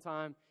camp one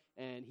time,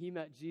 and he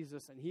met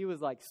Jesus, and he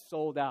was like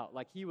sold out.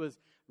 Like he was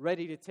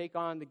ready to take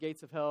on the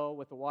gates of hell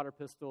with a water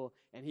pistol,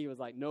 and he was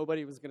like,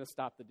 nobody was going to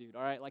stop the dude,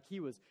 all right? Like he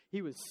was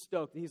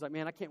stoked, and he's like,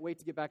 man, I can't wait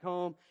to get back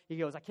home. He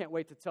goes, I can't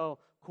wait to tell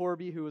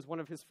Corby, who was one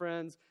of his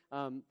friends,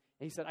 and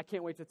he said, I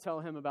can't wait to tell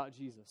him about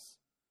Jesus.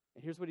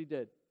 And here's what he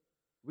did.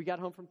 We got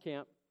home from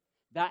camp.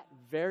 That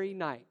very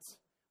night,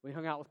 we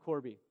hung out with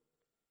Corby,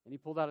 and he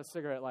pulled out a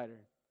cigarette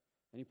lighter,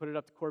 and he put it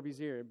up to Corby's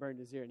ear and burned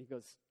his ear, and he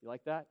goes, you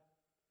like that?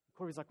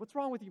 Corby's like, what's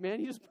wrong with you, man?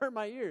 You just burned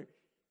my ear.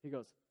 He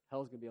goes,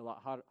 hell's going to be a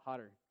lot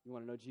hotter. You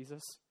want to know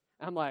Jesus?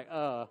 I'm like,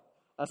 I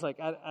was like,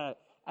 I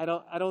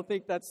don't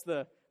think that's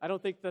the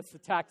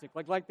tactic.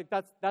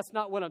 That's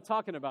not what I'm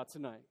talking about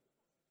tonight.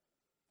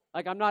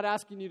 Like, I'm not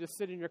asking you to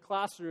sit in your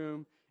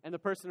classroom and the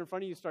person in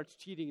front of you starts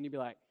cheating and you be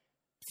like,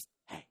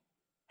 hey,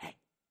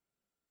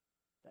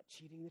 that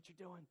cheating that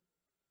you're doing,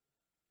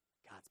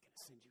 God's going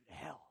to send you to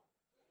hell.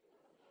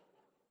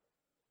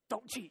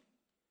 Don't cheat.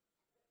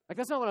 Like,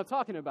 that's not what I'm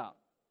talking about.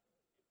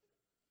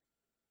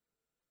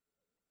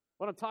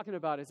 What I'm talking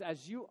about is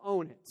as you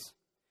own it,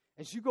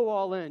 as you go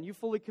all in, you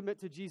fully commit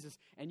to Jesus,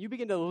 and you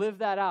begin to live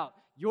that out,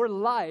 your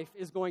life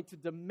is going to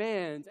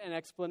demand an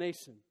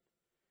explanation.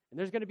 And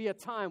there's going to be a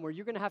time where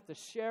you're going to have to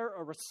share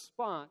a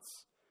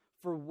response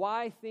for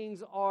why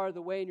things are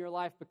the way in your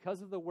life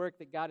because of the work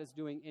that God is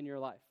doing in your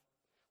life.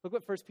 Look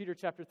what 1 Peter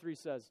chapter 3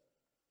 says.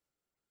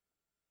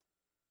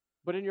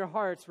 But in your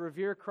hearts,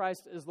 revere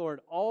Christ as Lord.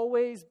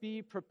 Always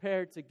be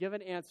prepared to give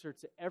an answer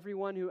to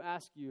everyone who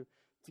asks you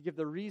to give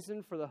the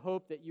reason for the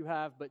hope that you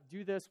have, but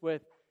do this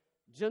with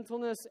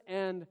gentleness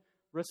and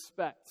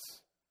respect.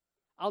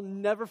 I'll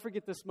never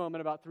forget this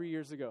moment about 3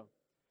 years ago.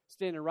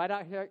 Standing right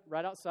out here,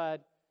 right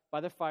outside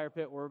by the fire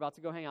pit, where we're about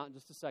to go hang out in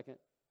just a second.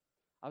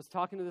 I was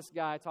talking to this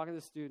guy, talking to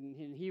this student,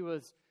 and he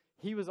was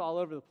all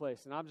over the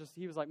place. And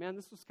he was like, man,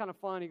 this was kind of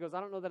fun. He goes,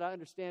 I don't know that I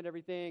understand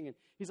everything. And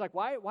he's like,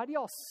 why do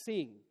y'all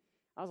sing?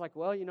 I was like,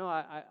 well, you know,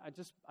 I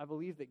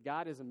believe that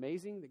God is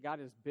amazing, that God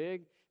is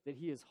big, that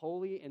He is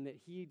holy, and that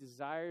He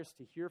desires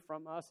to hear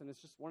from us. And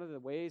it's just one of the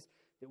ways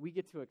that we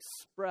get to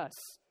express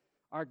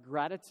our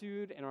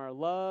gratitude and our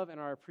love and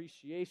our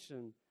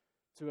appreciation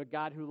to a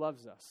God who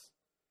loves us.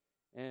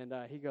 And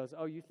he goes,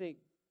 oh, you think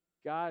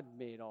God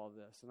made all of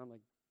this? And I'm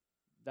like,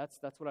 that's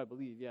what I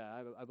believe. Yeah,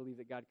 I believe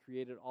that God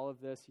created all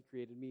of this. He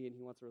created me, and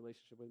He wants a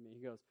relationship with me.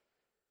 He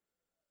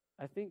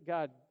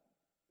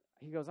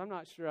goes, I'm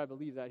not sure I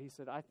believe that. He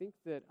said, I think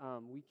that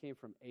we came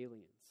from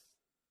aliens.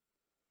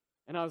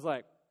 And I was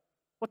like,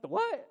 what the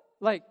what?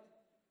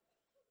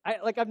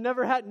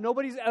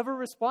 Nobody's ever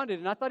responded.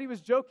 And I thought he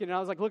was joking. And I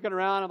was like looking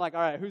around. I'm like,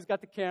 all right, who's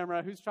got the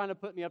camera? Who's trying to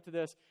put me up to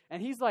this?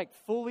 And he's like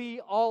fully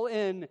all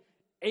in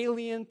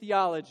alien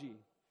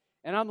theology.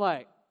 And I'm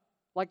like,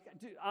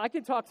 dude, I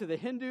can talk to the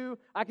Hindu.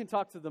 I can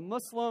talk to the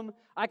Muslim.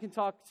 I can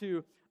talk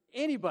to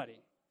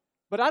anybody.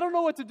 But I don't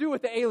know what to do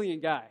with the alien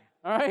guy.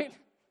 All right?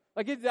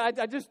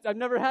 I've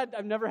never had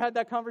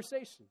that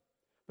conversation.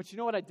 But you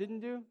know what I didn't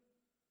do?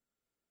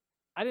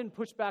 I didn't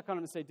push back on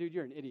him and say, dude,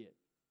 you're an idiot.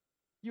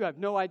 You have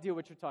no idea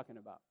what you're talking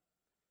about.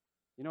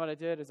 You know what I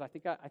did is I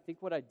think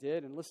what I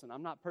did, and listen,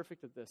 I'm not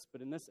perfect at this,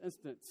 but in this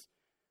instance,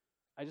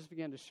 I just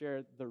began to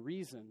share the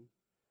reason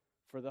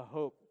for the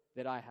hope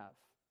that I have.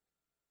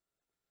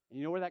 And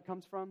you know where that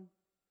comes from?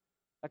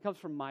 That comes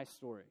from my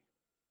story.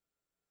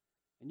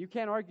 And you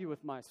can't argue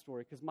with my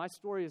story because my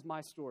story is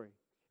my story.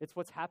 It's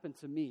what's happened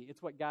to me.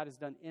 It's what God has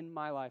done in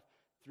my life,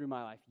 through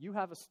my life. You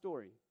have a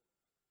story.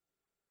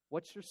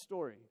 What's your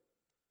story?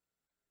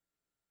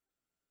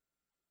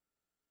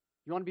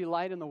 You want to be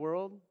light in the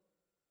world?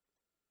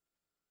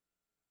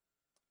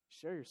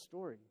 Share your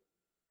story.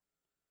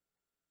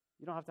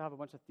 You don't have to have a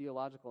bunch of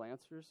theological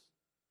answers.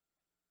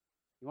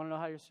 You want to know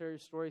how you share your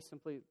story?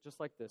 Simply just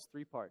like this,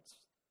 3 parts.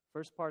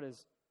 First part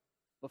is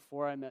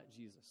before I met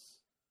Jesus.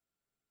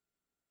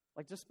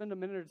 Like just spend a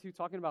minute or two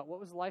talking about what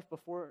was life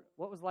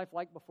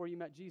like before you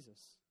met Jesus.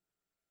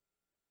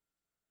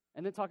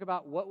 And then talk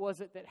about what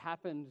was it that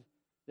happened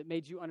that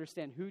made you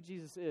understand who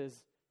Jesus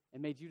is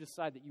and made you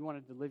decide that you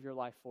wanted to live your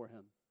life for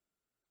him.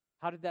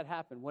 How did that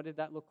happen? What did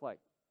that look like?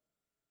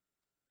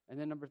 And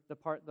then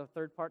the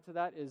third part to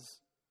that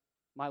is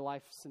my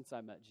life since I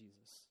met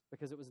Jesus.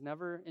 Because it was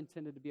never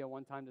intended to be a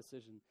one-time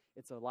decision.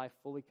 It's a life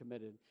fully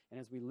committed. And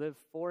as we live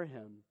for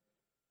him,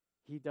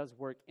 he does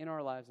work in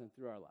our lives and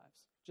through our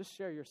lives. Just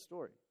share your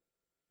story.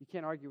 You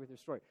can't argue with your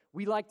story.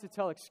 We like to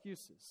tell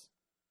excuses.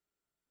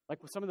 Like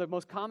some of the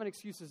most common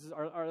excuses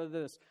are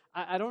this.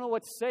 I don't know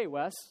what to say,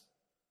 Wes.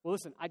 Well,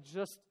 listen, I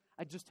just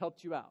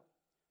helped you out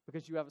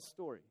because you have a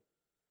story.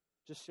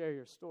 Just share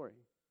your story.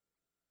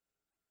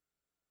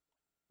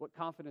 What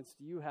confidence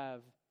do you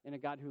have in a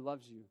God who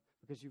loves you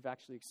because you've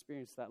actually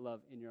experienced that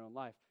love in your own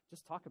life?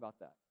 Just talk about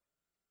that.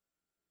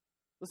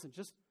 Listen,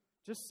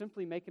 just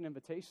simply make an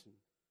invitation.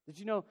 Did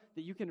you know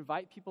that you can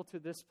invite people to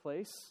this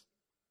place?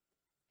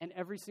 And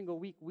every single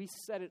week we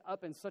set it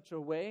up in such a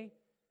way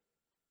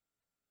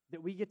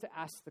that we get to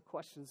ask the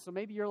questions. So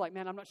maybe you're like,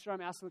 man, I'm not sure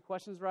I'm asking the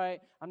questions right.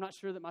 I'm not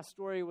sure that my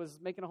story was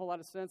making a whole lot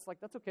of sense. Like,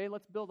 that's okay.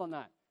 Let's build on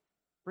that.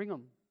 Bring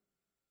them.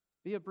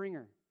 Be a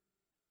bringer.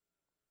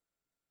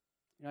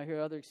 You know, I hear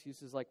other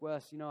excuses like,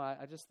 Wes,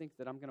 I just think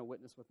that I'm going to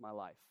witness with my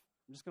life.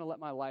 I'm just going to let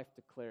my life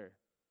declare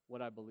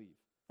what I believe.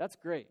 That's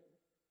great.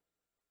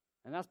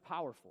 And that's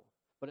powerful.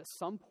 But at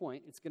some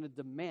point, it's going to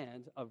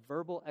demand a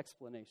verbal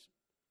explanation.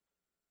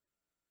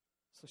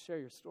 So share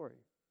your story.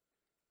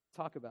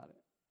 Talk about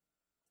it.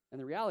 And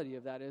the reality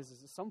of that is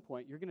at some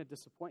point, you're going to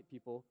disappoint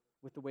people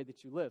with the way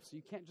that you live. So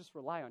you can't just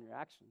rely on your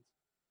actions.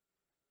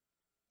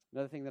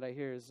 Another thing that I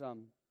hear is,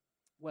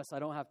 Wes, I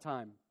don't have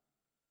time.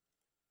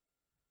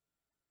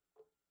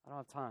 I don't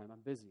have time.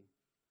 I'm busy.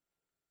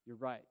 You're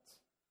right.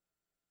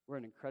 We're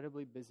an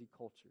incredibly busy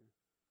culture.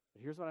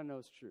 But here's what I know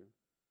is true.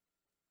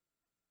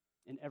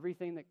 In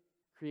everything that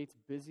creates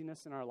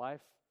busyness in our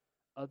life,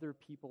 other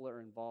people are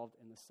involved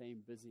in the same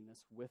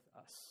busyness with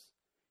us.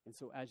 And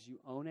so as you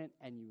own it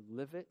and you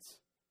live it,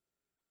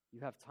 you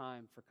have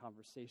time for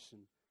conversation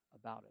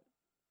about it.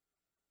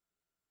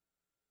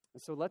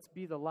 And so let's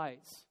be the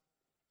lights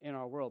in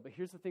our world. But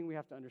here's the thing we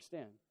have to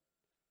understand.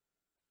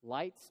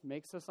 Light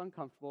makes us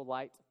uncomfortable.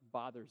 Light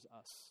bothers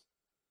us.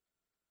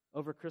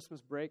 Over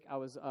Christmas break, I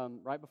was,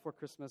 right before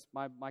Christmas,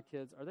 my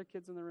kids, are there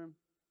kids in the room?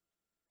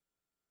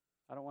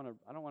 I don't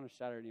want to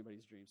shatter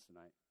anybody's dreams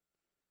tonight.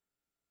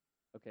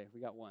 Okay,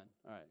 we got one.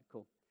 All right,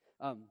 cool.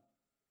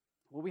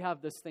 Well, we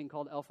have this thing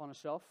called Elf on a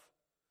Shelf.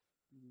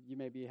 You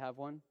maybe have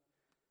one.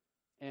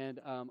 And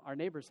our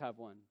neighbors have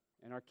one.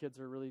 And our kids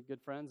are really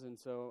good friends. And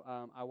so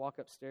I walk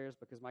upstairs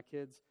because my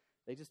kids,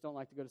 they just don't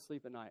like to go to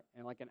sleep at night.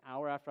 And like an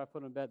hour after I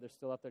put them in bed, they're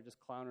still up there just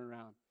clowning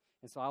around.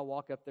 And so I'll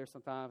walk up there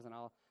sometimes and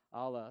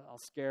I'll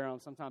scare them.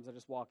 Sometimes I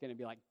just walk in and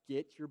be like,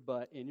 get your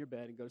butt in your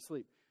bed and go to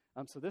sleep.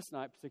 So this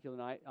particular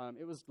night,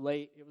 it was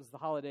late. It was the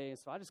holiday. And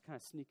so I just kind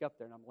of sneak up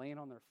there and I'm laying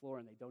on their floor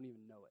and they don't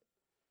even know it.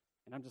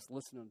 And I'm just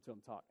listening to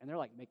them talk. And they're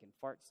like making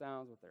fart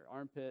sounds with their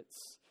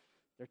armpits.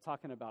 They're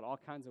talking about all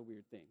kinds of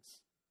weird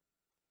things.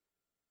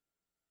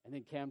 And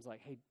then Cam's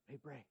like, hey,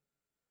 Bray,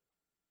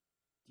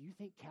 do you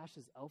think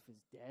Cash's elf is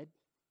dead?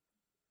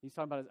 He's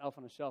talking about his elf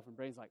on a shelf, and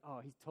Bray's like, oh,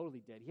 he's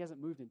totally dead. He hasn't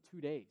moved in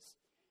 2 days.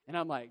 And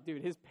I'm like,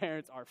 dude, his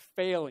parents are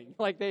failing.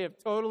 Like, they have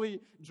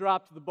totally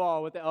dropped the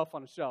ball with the elf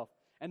on a shelf.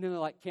 And then they're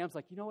like, Cam's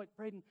like, you know what,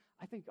 Braden,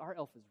 I think our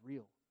elf is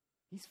real.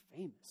 He's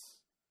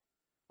famous.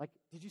 Like,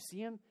 did you see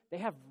him? They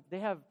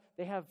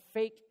have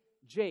fake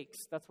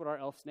Jakes. That's what our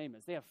elf's name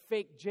is. They have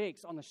fake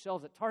Jakes on the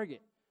shelves at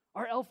Target.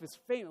 Our elf is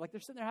famous. Like,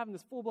 they're sitting there having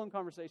this full-blown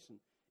conversation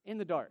in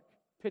the dark,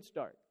 pitch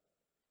dark.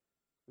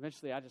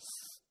 Eventually, I just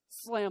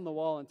slam the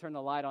wall and turn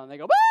the light on. They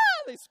go,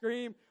 ah! They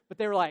scream, but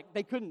they were like,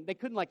 they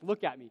couldn't like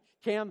look at me.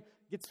 Cam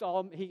gets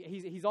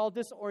he's all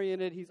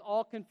disoriented. He's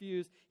all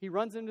confused. He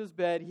runs into his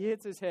bed. He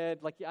hits his head.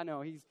 Like, I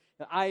know, he's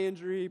an eye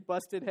injury,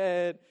 busted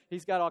head.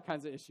 He's got all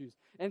kinds of issues.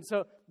 And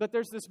so, but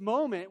there's this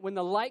moment when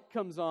the light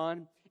comes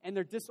on and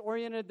they're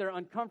disoriented, they're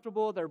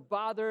uncomfortable, they're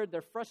bothered,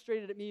 they're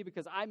frustrated at me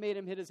because I made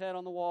him hit his head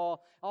on the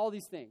wall, all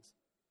these things.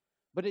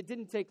 But it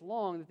didn't take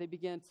long that they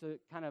began to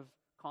kind of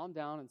calm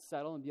down and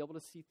settle and be able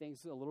to see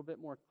things a little bit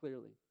more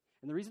clearly.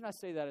 And the reason I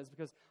say that is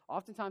because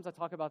oftentimes I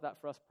talk about that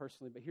for us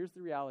personally, but here's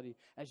the reality.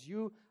 As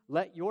you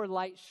let your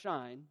light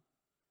shine,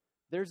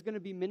 there's going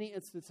to be many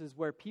instances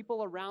where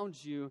people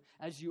around you,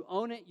 as you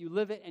own it, you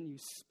live it, and you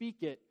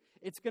speak it,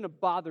 it's going to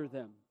bother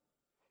them.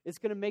 It's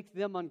going to make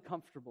them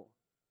uncomfortable.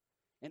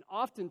 And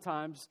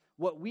oftentimes,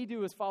 what we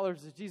do as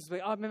followers of Jesus is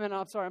like, oh, man,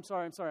 I'm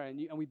sorry.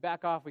 And we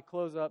back off, we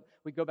close up,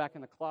 we go back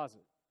in the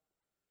closet.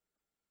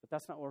 But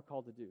that's not what we're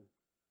called to do.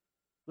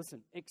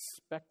 Listen,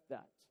 expect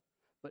that.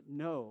 But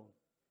know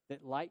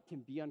that light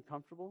can be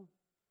uncomfortable.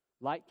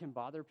 Light can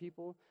bother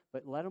people,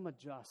 but let them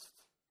adjust.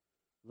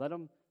 Let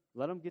them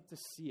get to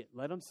see it.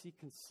 Let them see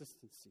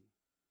consistency.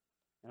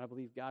 And I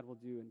believe God will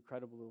do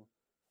incredible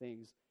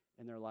things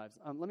in their lives.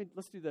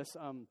 Let's do this.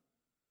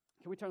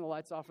 Can we turn the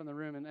lights off in the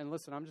room? And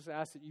listen, I'm just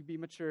asking that you be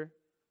mature.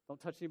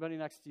 Don't touch anybody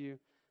next to you.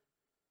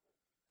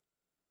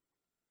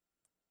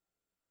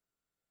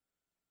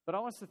 But I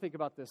want us to think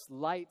about this.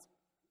 Light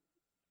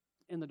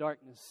in the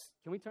darkness.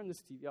 Can we turn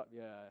this TV up?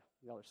 Yeah,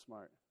 y'all are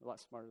smart. A lot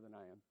smarter than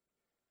I am.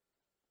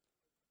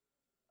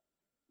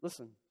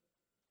 Listen.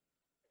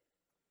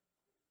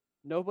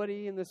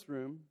 Nobody in this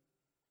room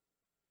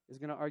is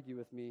going to argue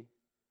with me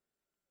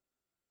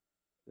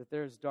that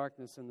there is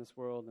darkness in this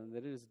world and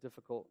that it is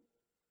difficult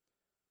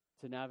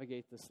to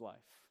navigate this life.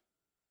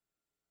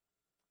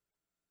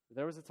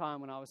 There was a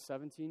time when I was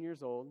 17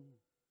 years old.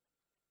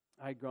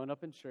 I had grown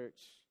up in church,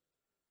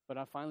 but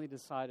I finally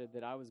decided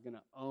that I was going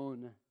to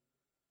own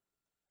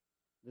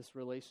this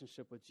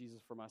relationship with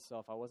Jesus for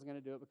myself. I wasn't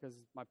going to do it because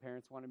my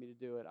parents wanted me to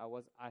do it.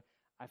 I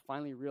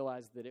finally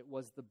realized that it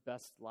was the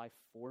best life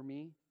for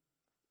me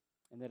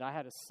and that I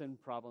had a sin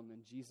problem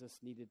and Jesus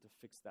needed to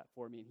fix that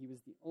for me, and he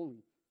was the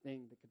only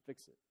thing that could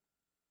fix it.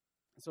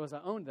 And so as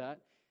I owned that,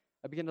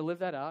 I began to live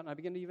that out, and I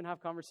began to even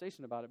have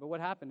conversation about it. But what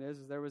happened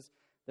is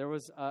there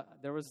was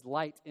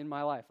light in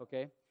my life,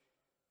 okay?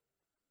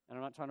 And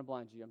I'm not trying to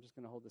blind you. I'm just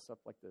going to hold this up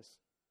like this.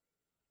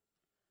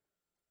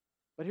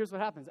 But here's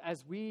what happens.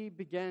 As we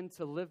begin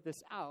to live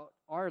this out,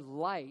 our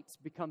light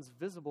becomes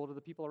visible to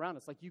the people around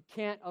us. Like, you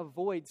can't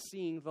avoid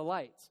seeing the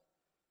light.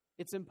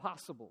 It's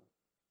impossible.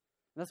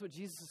 And that's what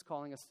Jesus is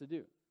calling us to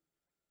do.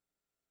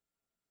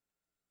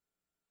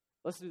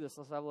 Let's do this.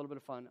 Let's have a little bit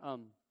of fun.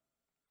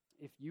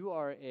 If you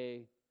are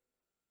a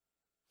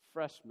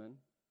freshman,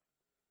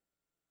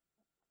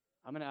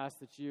 I'm going to ask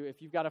that you,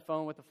 if you've got a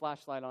phone with a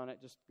flashlight on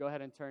it, just go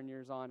ahead and turn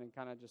yours on and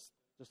kind of just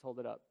hold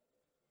it up.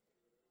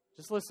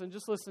 Just listen.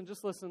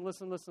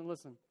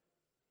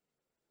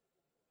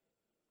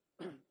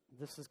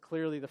 This is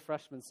clearly the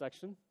freshman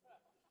section.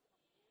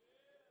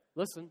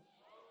 Listen.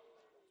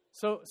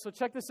 So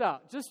check this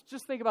out.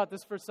 Just think about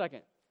this for a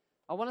second.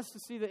 I want us to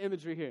see the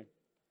imagery here.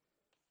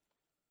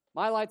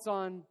 My light's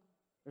on.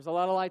 There's a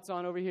lot of lights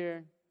on over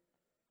here.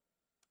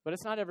 But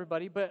it's not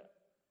everybody. But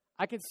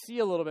I can see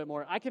a little bit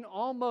more. I can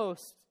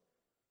almost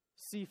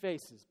see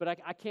faces, but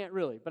I can't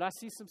really. But I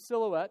see some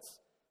silhouettes.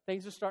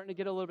 Things are starting to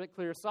get a little bit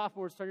clearer.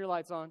 Sophomores, turn your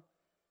lights on.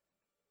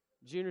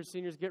 Juniors,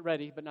 seniors, get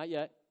ready, but not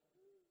yet.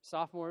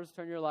 Sophomores,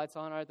 turn your lights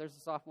on. All right, there's the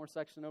sophomore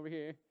section over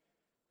here.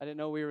 I didn't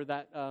know we were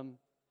that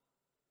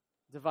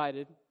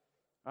divided.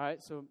 All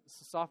right, so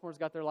sophomores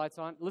got their lights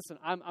on. Listen,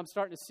 I'm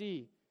starting to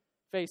see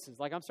faces.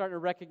 Like, I'm starting to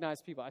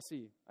recognize people. I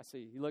see.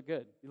 You look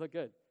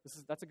good.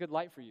 That's a good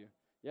light for you.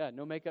 Yeah,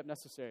 no makeup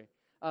necessary.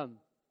 All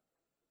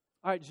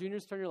right,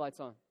 juniors, turn your lights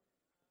on.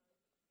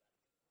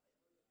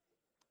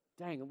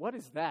 Dang, what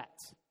is that?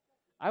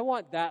 I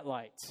want that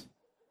light.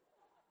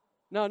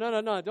 No.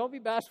 Don't be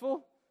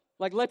bashful.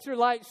 Like, let your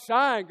light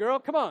shine, girl.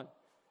 Come on.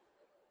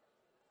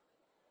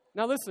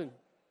 Now, listen.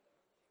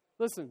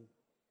 There's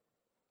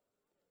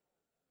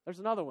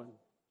another one.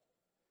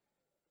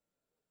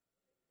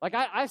 Like,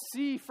 I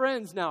see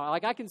friends now.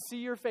 Like, I can see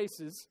your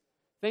faces.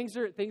 Things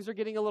are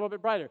getting a little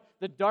bit brighter.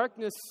 The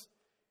darkness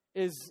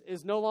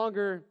is no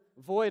longer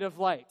void of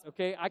light,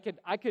 okay? I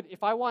could,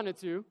 if I wanted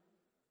to,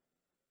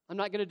 I'm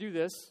not going to do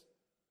this,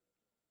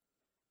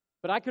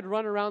 but I could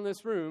run around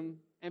this room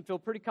and feel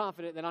pretty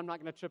confident that I'm not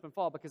going to trip and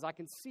fall because I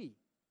can see,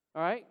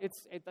 all right?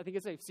 I think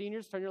it's safe.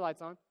 Seniors, turn your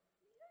lights on.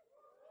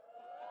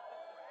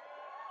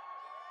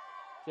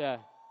 Yeah.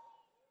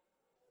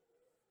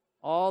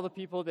 All the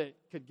people that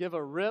could give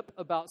a rip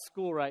about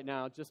school right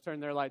now just turn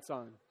their lights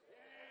on.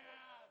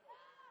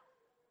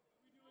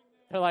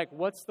 They're like,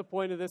 what's the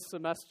point of this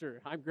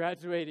semester? I'm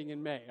graduating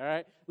in May, all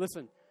right?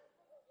 Listen.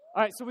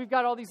 All right, so we've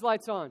got all these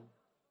lights on.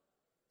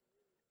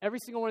 Every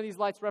single one of these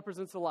lights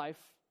represents a life.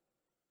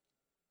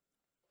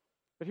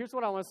 But here's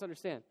what I want us to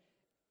understand.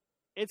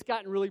 It's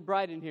gotten really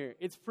bright in here.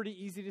 It's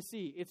pretty easy to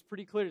see. It's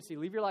pretty clear to see.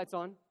 Leave your lights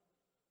on.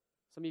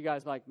 Some of you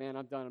guys are like, man,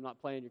 I'm done. I'm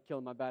not playing. You're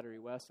killing my battery,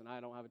 Wes, and I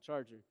don't have a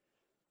charger.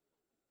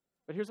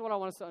 But here's what I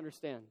want us to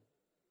understand.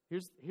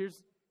 Here's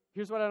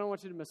what I don't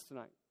want you to miss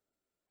tonight.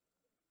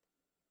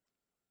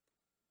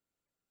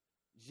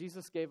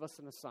 Jesus gave us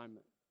an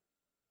assignment.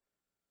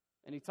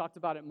 And he talked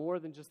about it more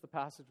than just the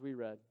passage we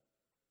read.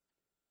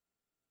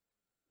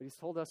 But he's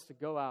told us to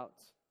go out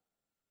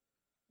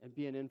and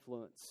be an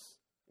influence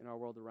in our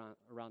world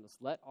around us.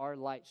 Let our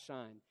light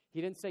shine.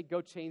 He didn't say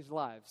go change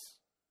lives.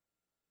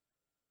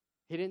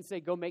 He didn't say,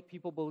 go make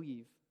people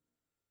believe.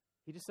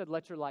 He just said,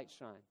 let your light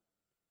shine.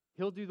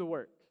 He'll do the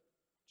work.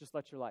 Just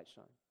let your light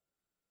shine.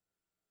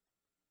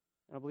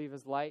 And I believe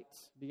as light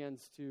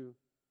begins to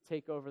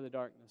take over the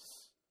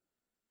darkness,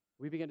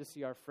 we begin to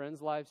see our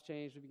friends' lives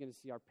change. We begin to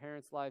see our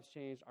parents' lives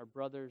change, our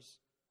brothers,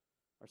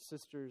 our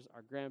sisters,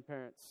 our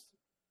grandparents,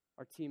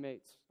 our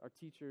teammates, our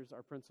teachers,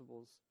 our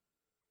principals.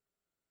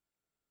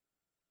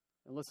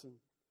 And listen,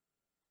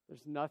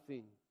 there's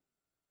nothing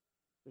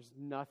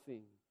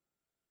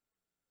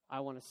I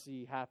want to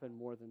see happen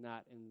more than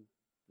that in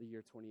the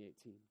year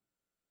 2018.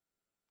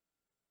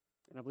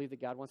 And I believe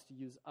that God wants to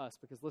use us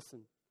because,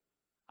 listen,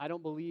 I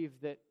don't believe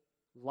that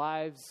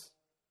lives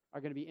are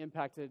going to be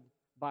impacted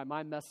by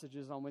my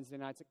messages on Wednesday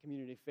nights at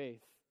Community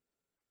Faith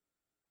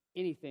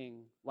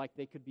anything like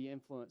they could be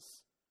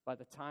influenced by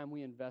the time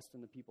we invest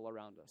in the people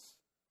around us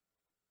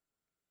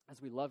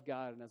as we love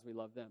God and as we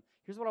love them.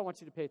 Here's what I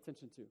want you to pay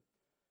attention to.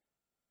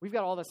 We've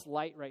got all this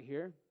light right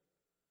here,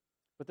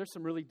 but there's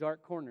some really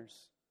dark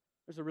corners.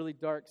 There's a really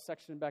dark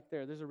section back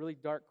there. There's a really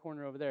dark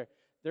corner over there.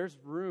 There's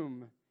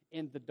room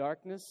in the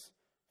darkness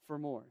for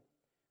more.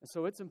 And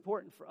so it's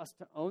important for us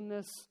to own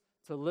this,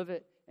 to live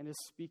it, and to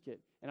speak it.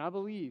 And I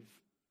believe,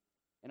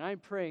 and I'm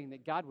praying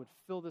that God would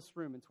fill this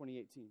room in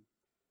 2018.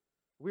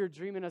 We were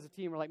dreaming as a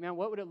team. We're like, man,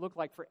 what would it look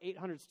like for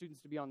 800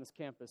 students to be on this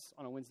campus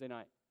on a Wednesday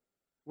night?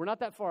 We're not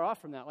that far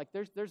off from that. Like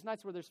there's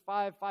nights where there's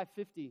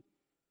 550.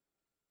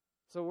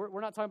 So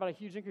we're not talking about a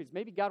huge increase.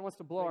 Maybe God wants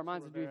to blow our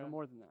minds and do even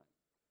more than that.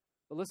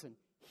 But listen,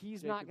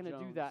 He's not going to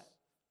do that.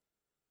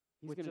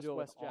 He's going to do it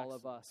with all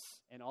of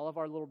us and all of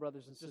our little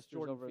brothers and sisters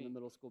over in the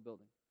middle school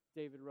building.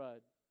 David Rudd,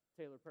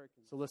 Taylor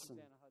Perkins. So listen,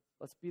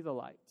 let's be the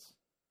lights.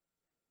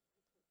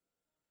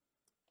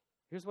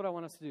 Here's what I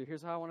want us to do.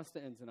 Here's how I want us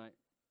to end tonight.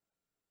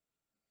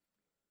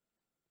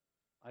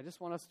 I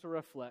just want us to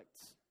reflect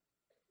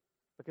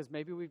because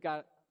maybe we've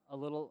got a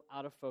little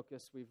out of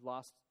focus. We've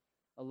lost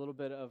a little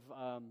bit of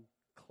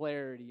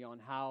clarity on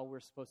how we're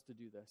supposed to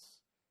do this.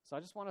 So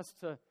I just want us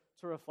to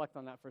reflect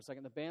on that for a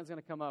second. The band's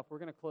going to come up. We're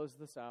going to close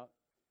this out.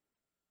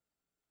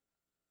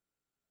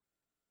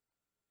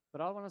 But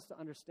I want us to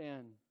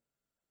understand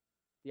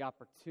the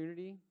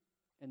opportunity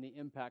and the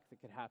impact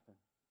that could happen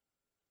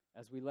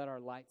as we let our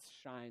lights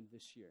shine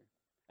this year,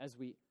 as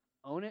we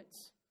own it,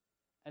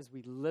 as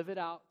we live it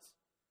out,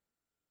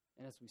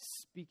 and as we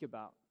speak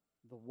about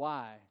the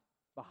why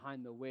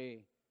behind the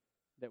way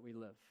that we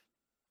live.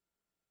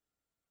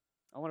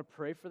 I want to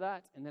pray for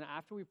that, and then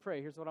after we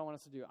pray, here's what I want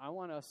us to do. I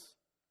want us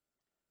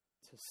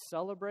to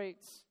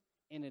celebrate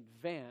in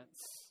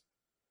advance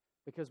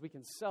because we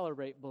can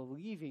celebrate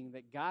believing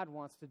that God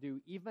wants to do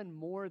even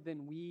more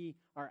than we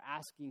are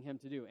asking Him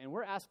to do. And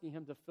we're asking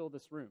Him to fill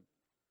this room.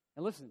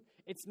 And listen,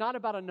 it's not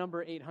about a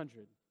number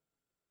 800.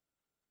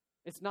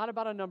 It's not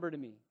about a number to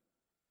me.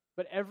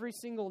 But every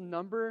single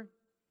number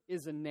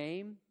is a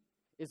name,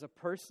 is a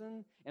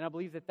person, and I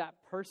believe that that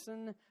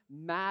person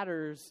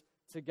matters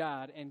to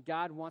God, and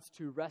God wants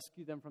to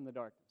rescue them from the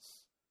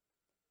darkness.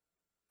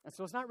 And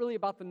so it's not really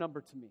about the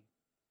number to me.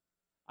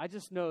 I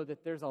just know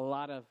that there's a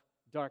lot of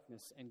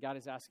darkness, and God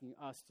is asking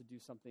us to do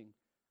something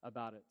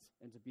about it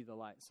and to be the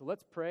light. So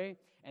let's pray,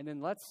 and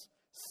then let's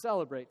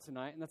celebrate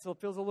tonight. And that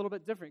feels a little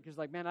bit different because,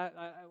 like, man,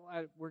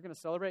 we're going to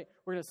celebrate.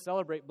 We're going to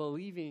celebrate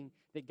believing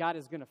that God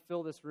is going to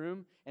fill this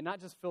room, and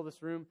not just fill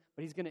this room,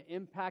 but He's going to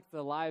impact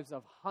the lives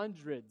of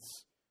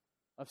hundreds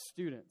of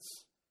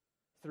students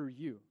through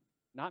you.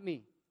 Not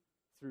me,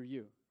 through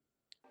you.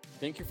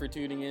 Thank you for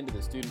tuning in to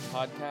the Student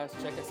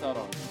Podcast. Check us out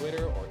on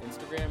Twitter or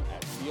Instagram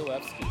at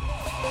COF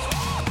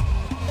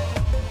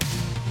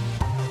Students.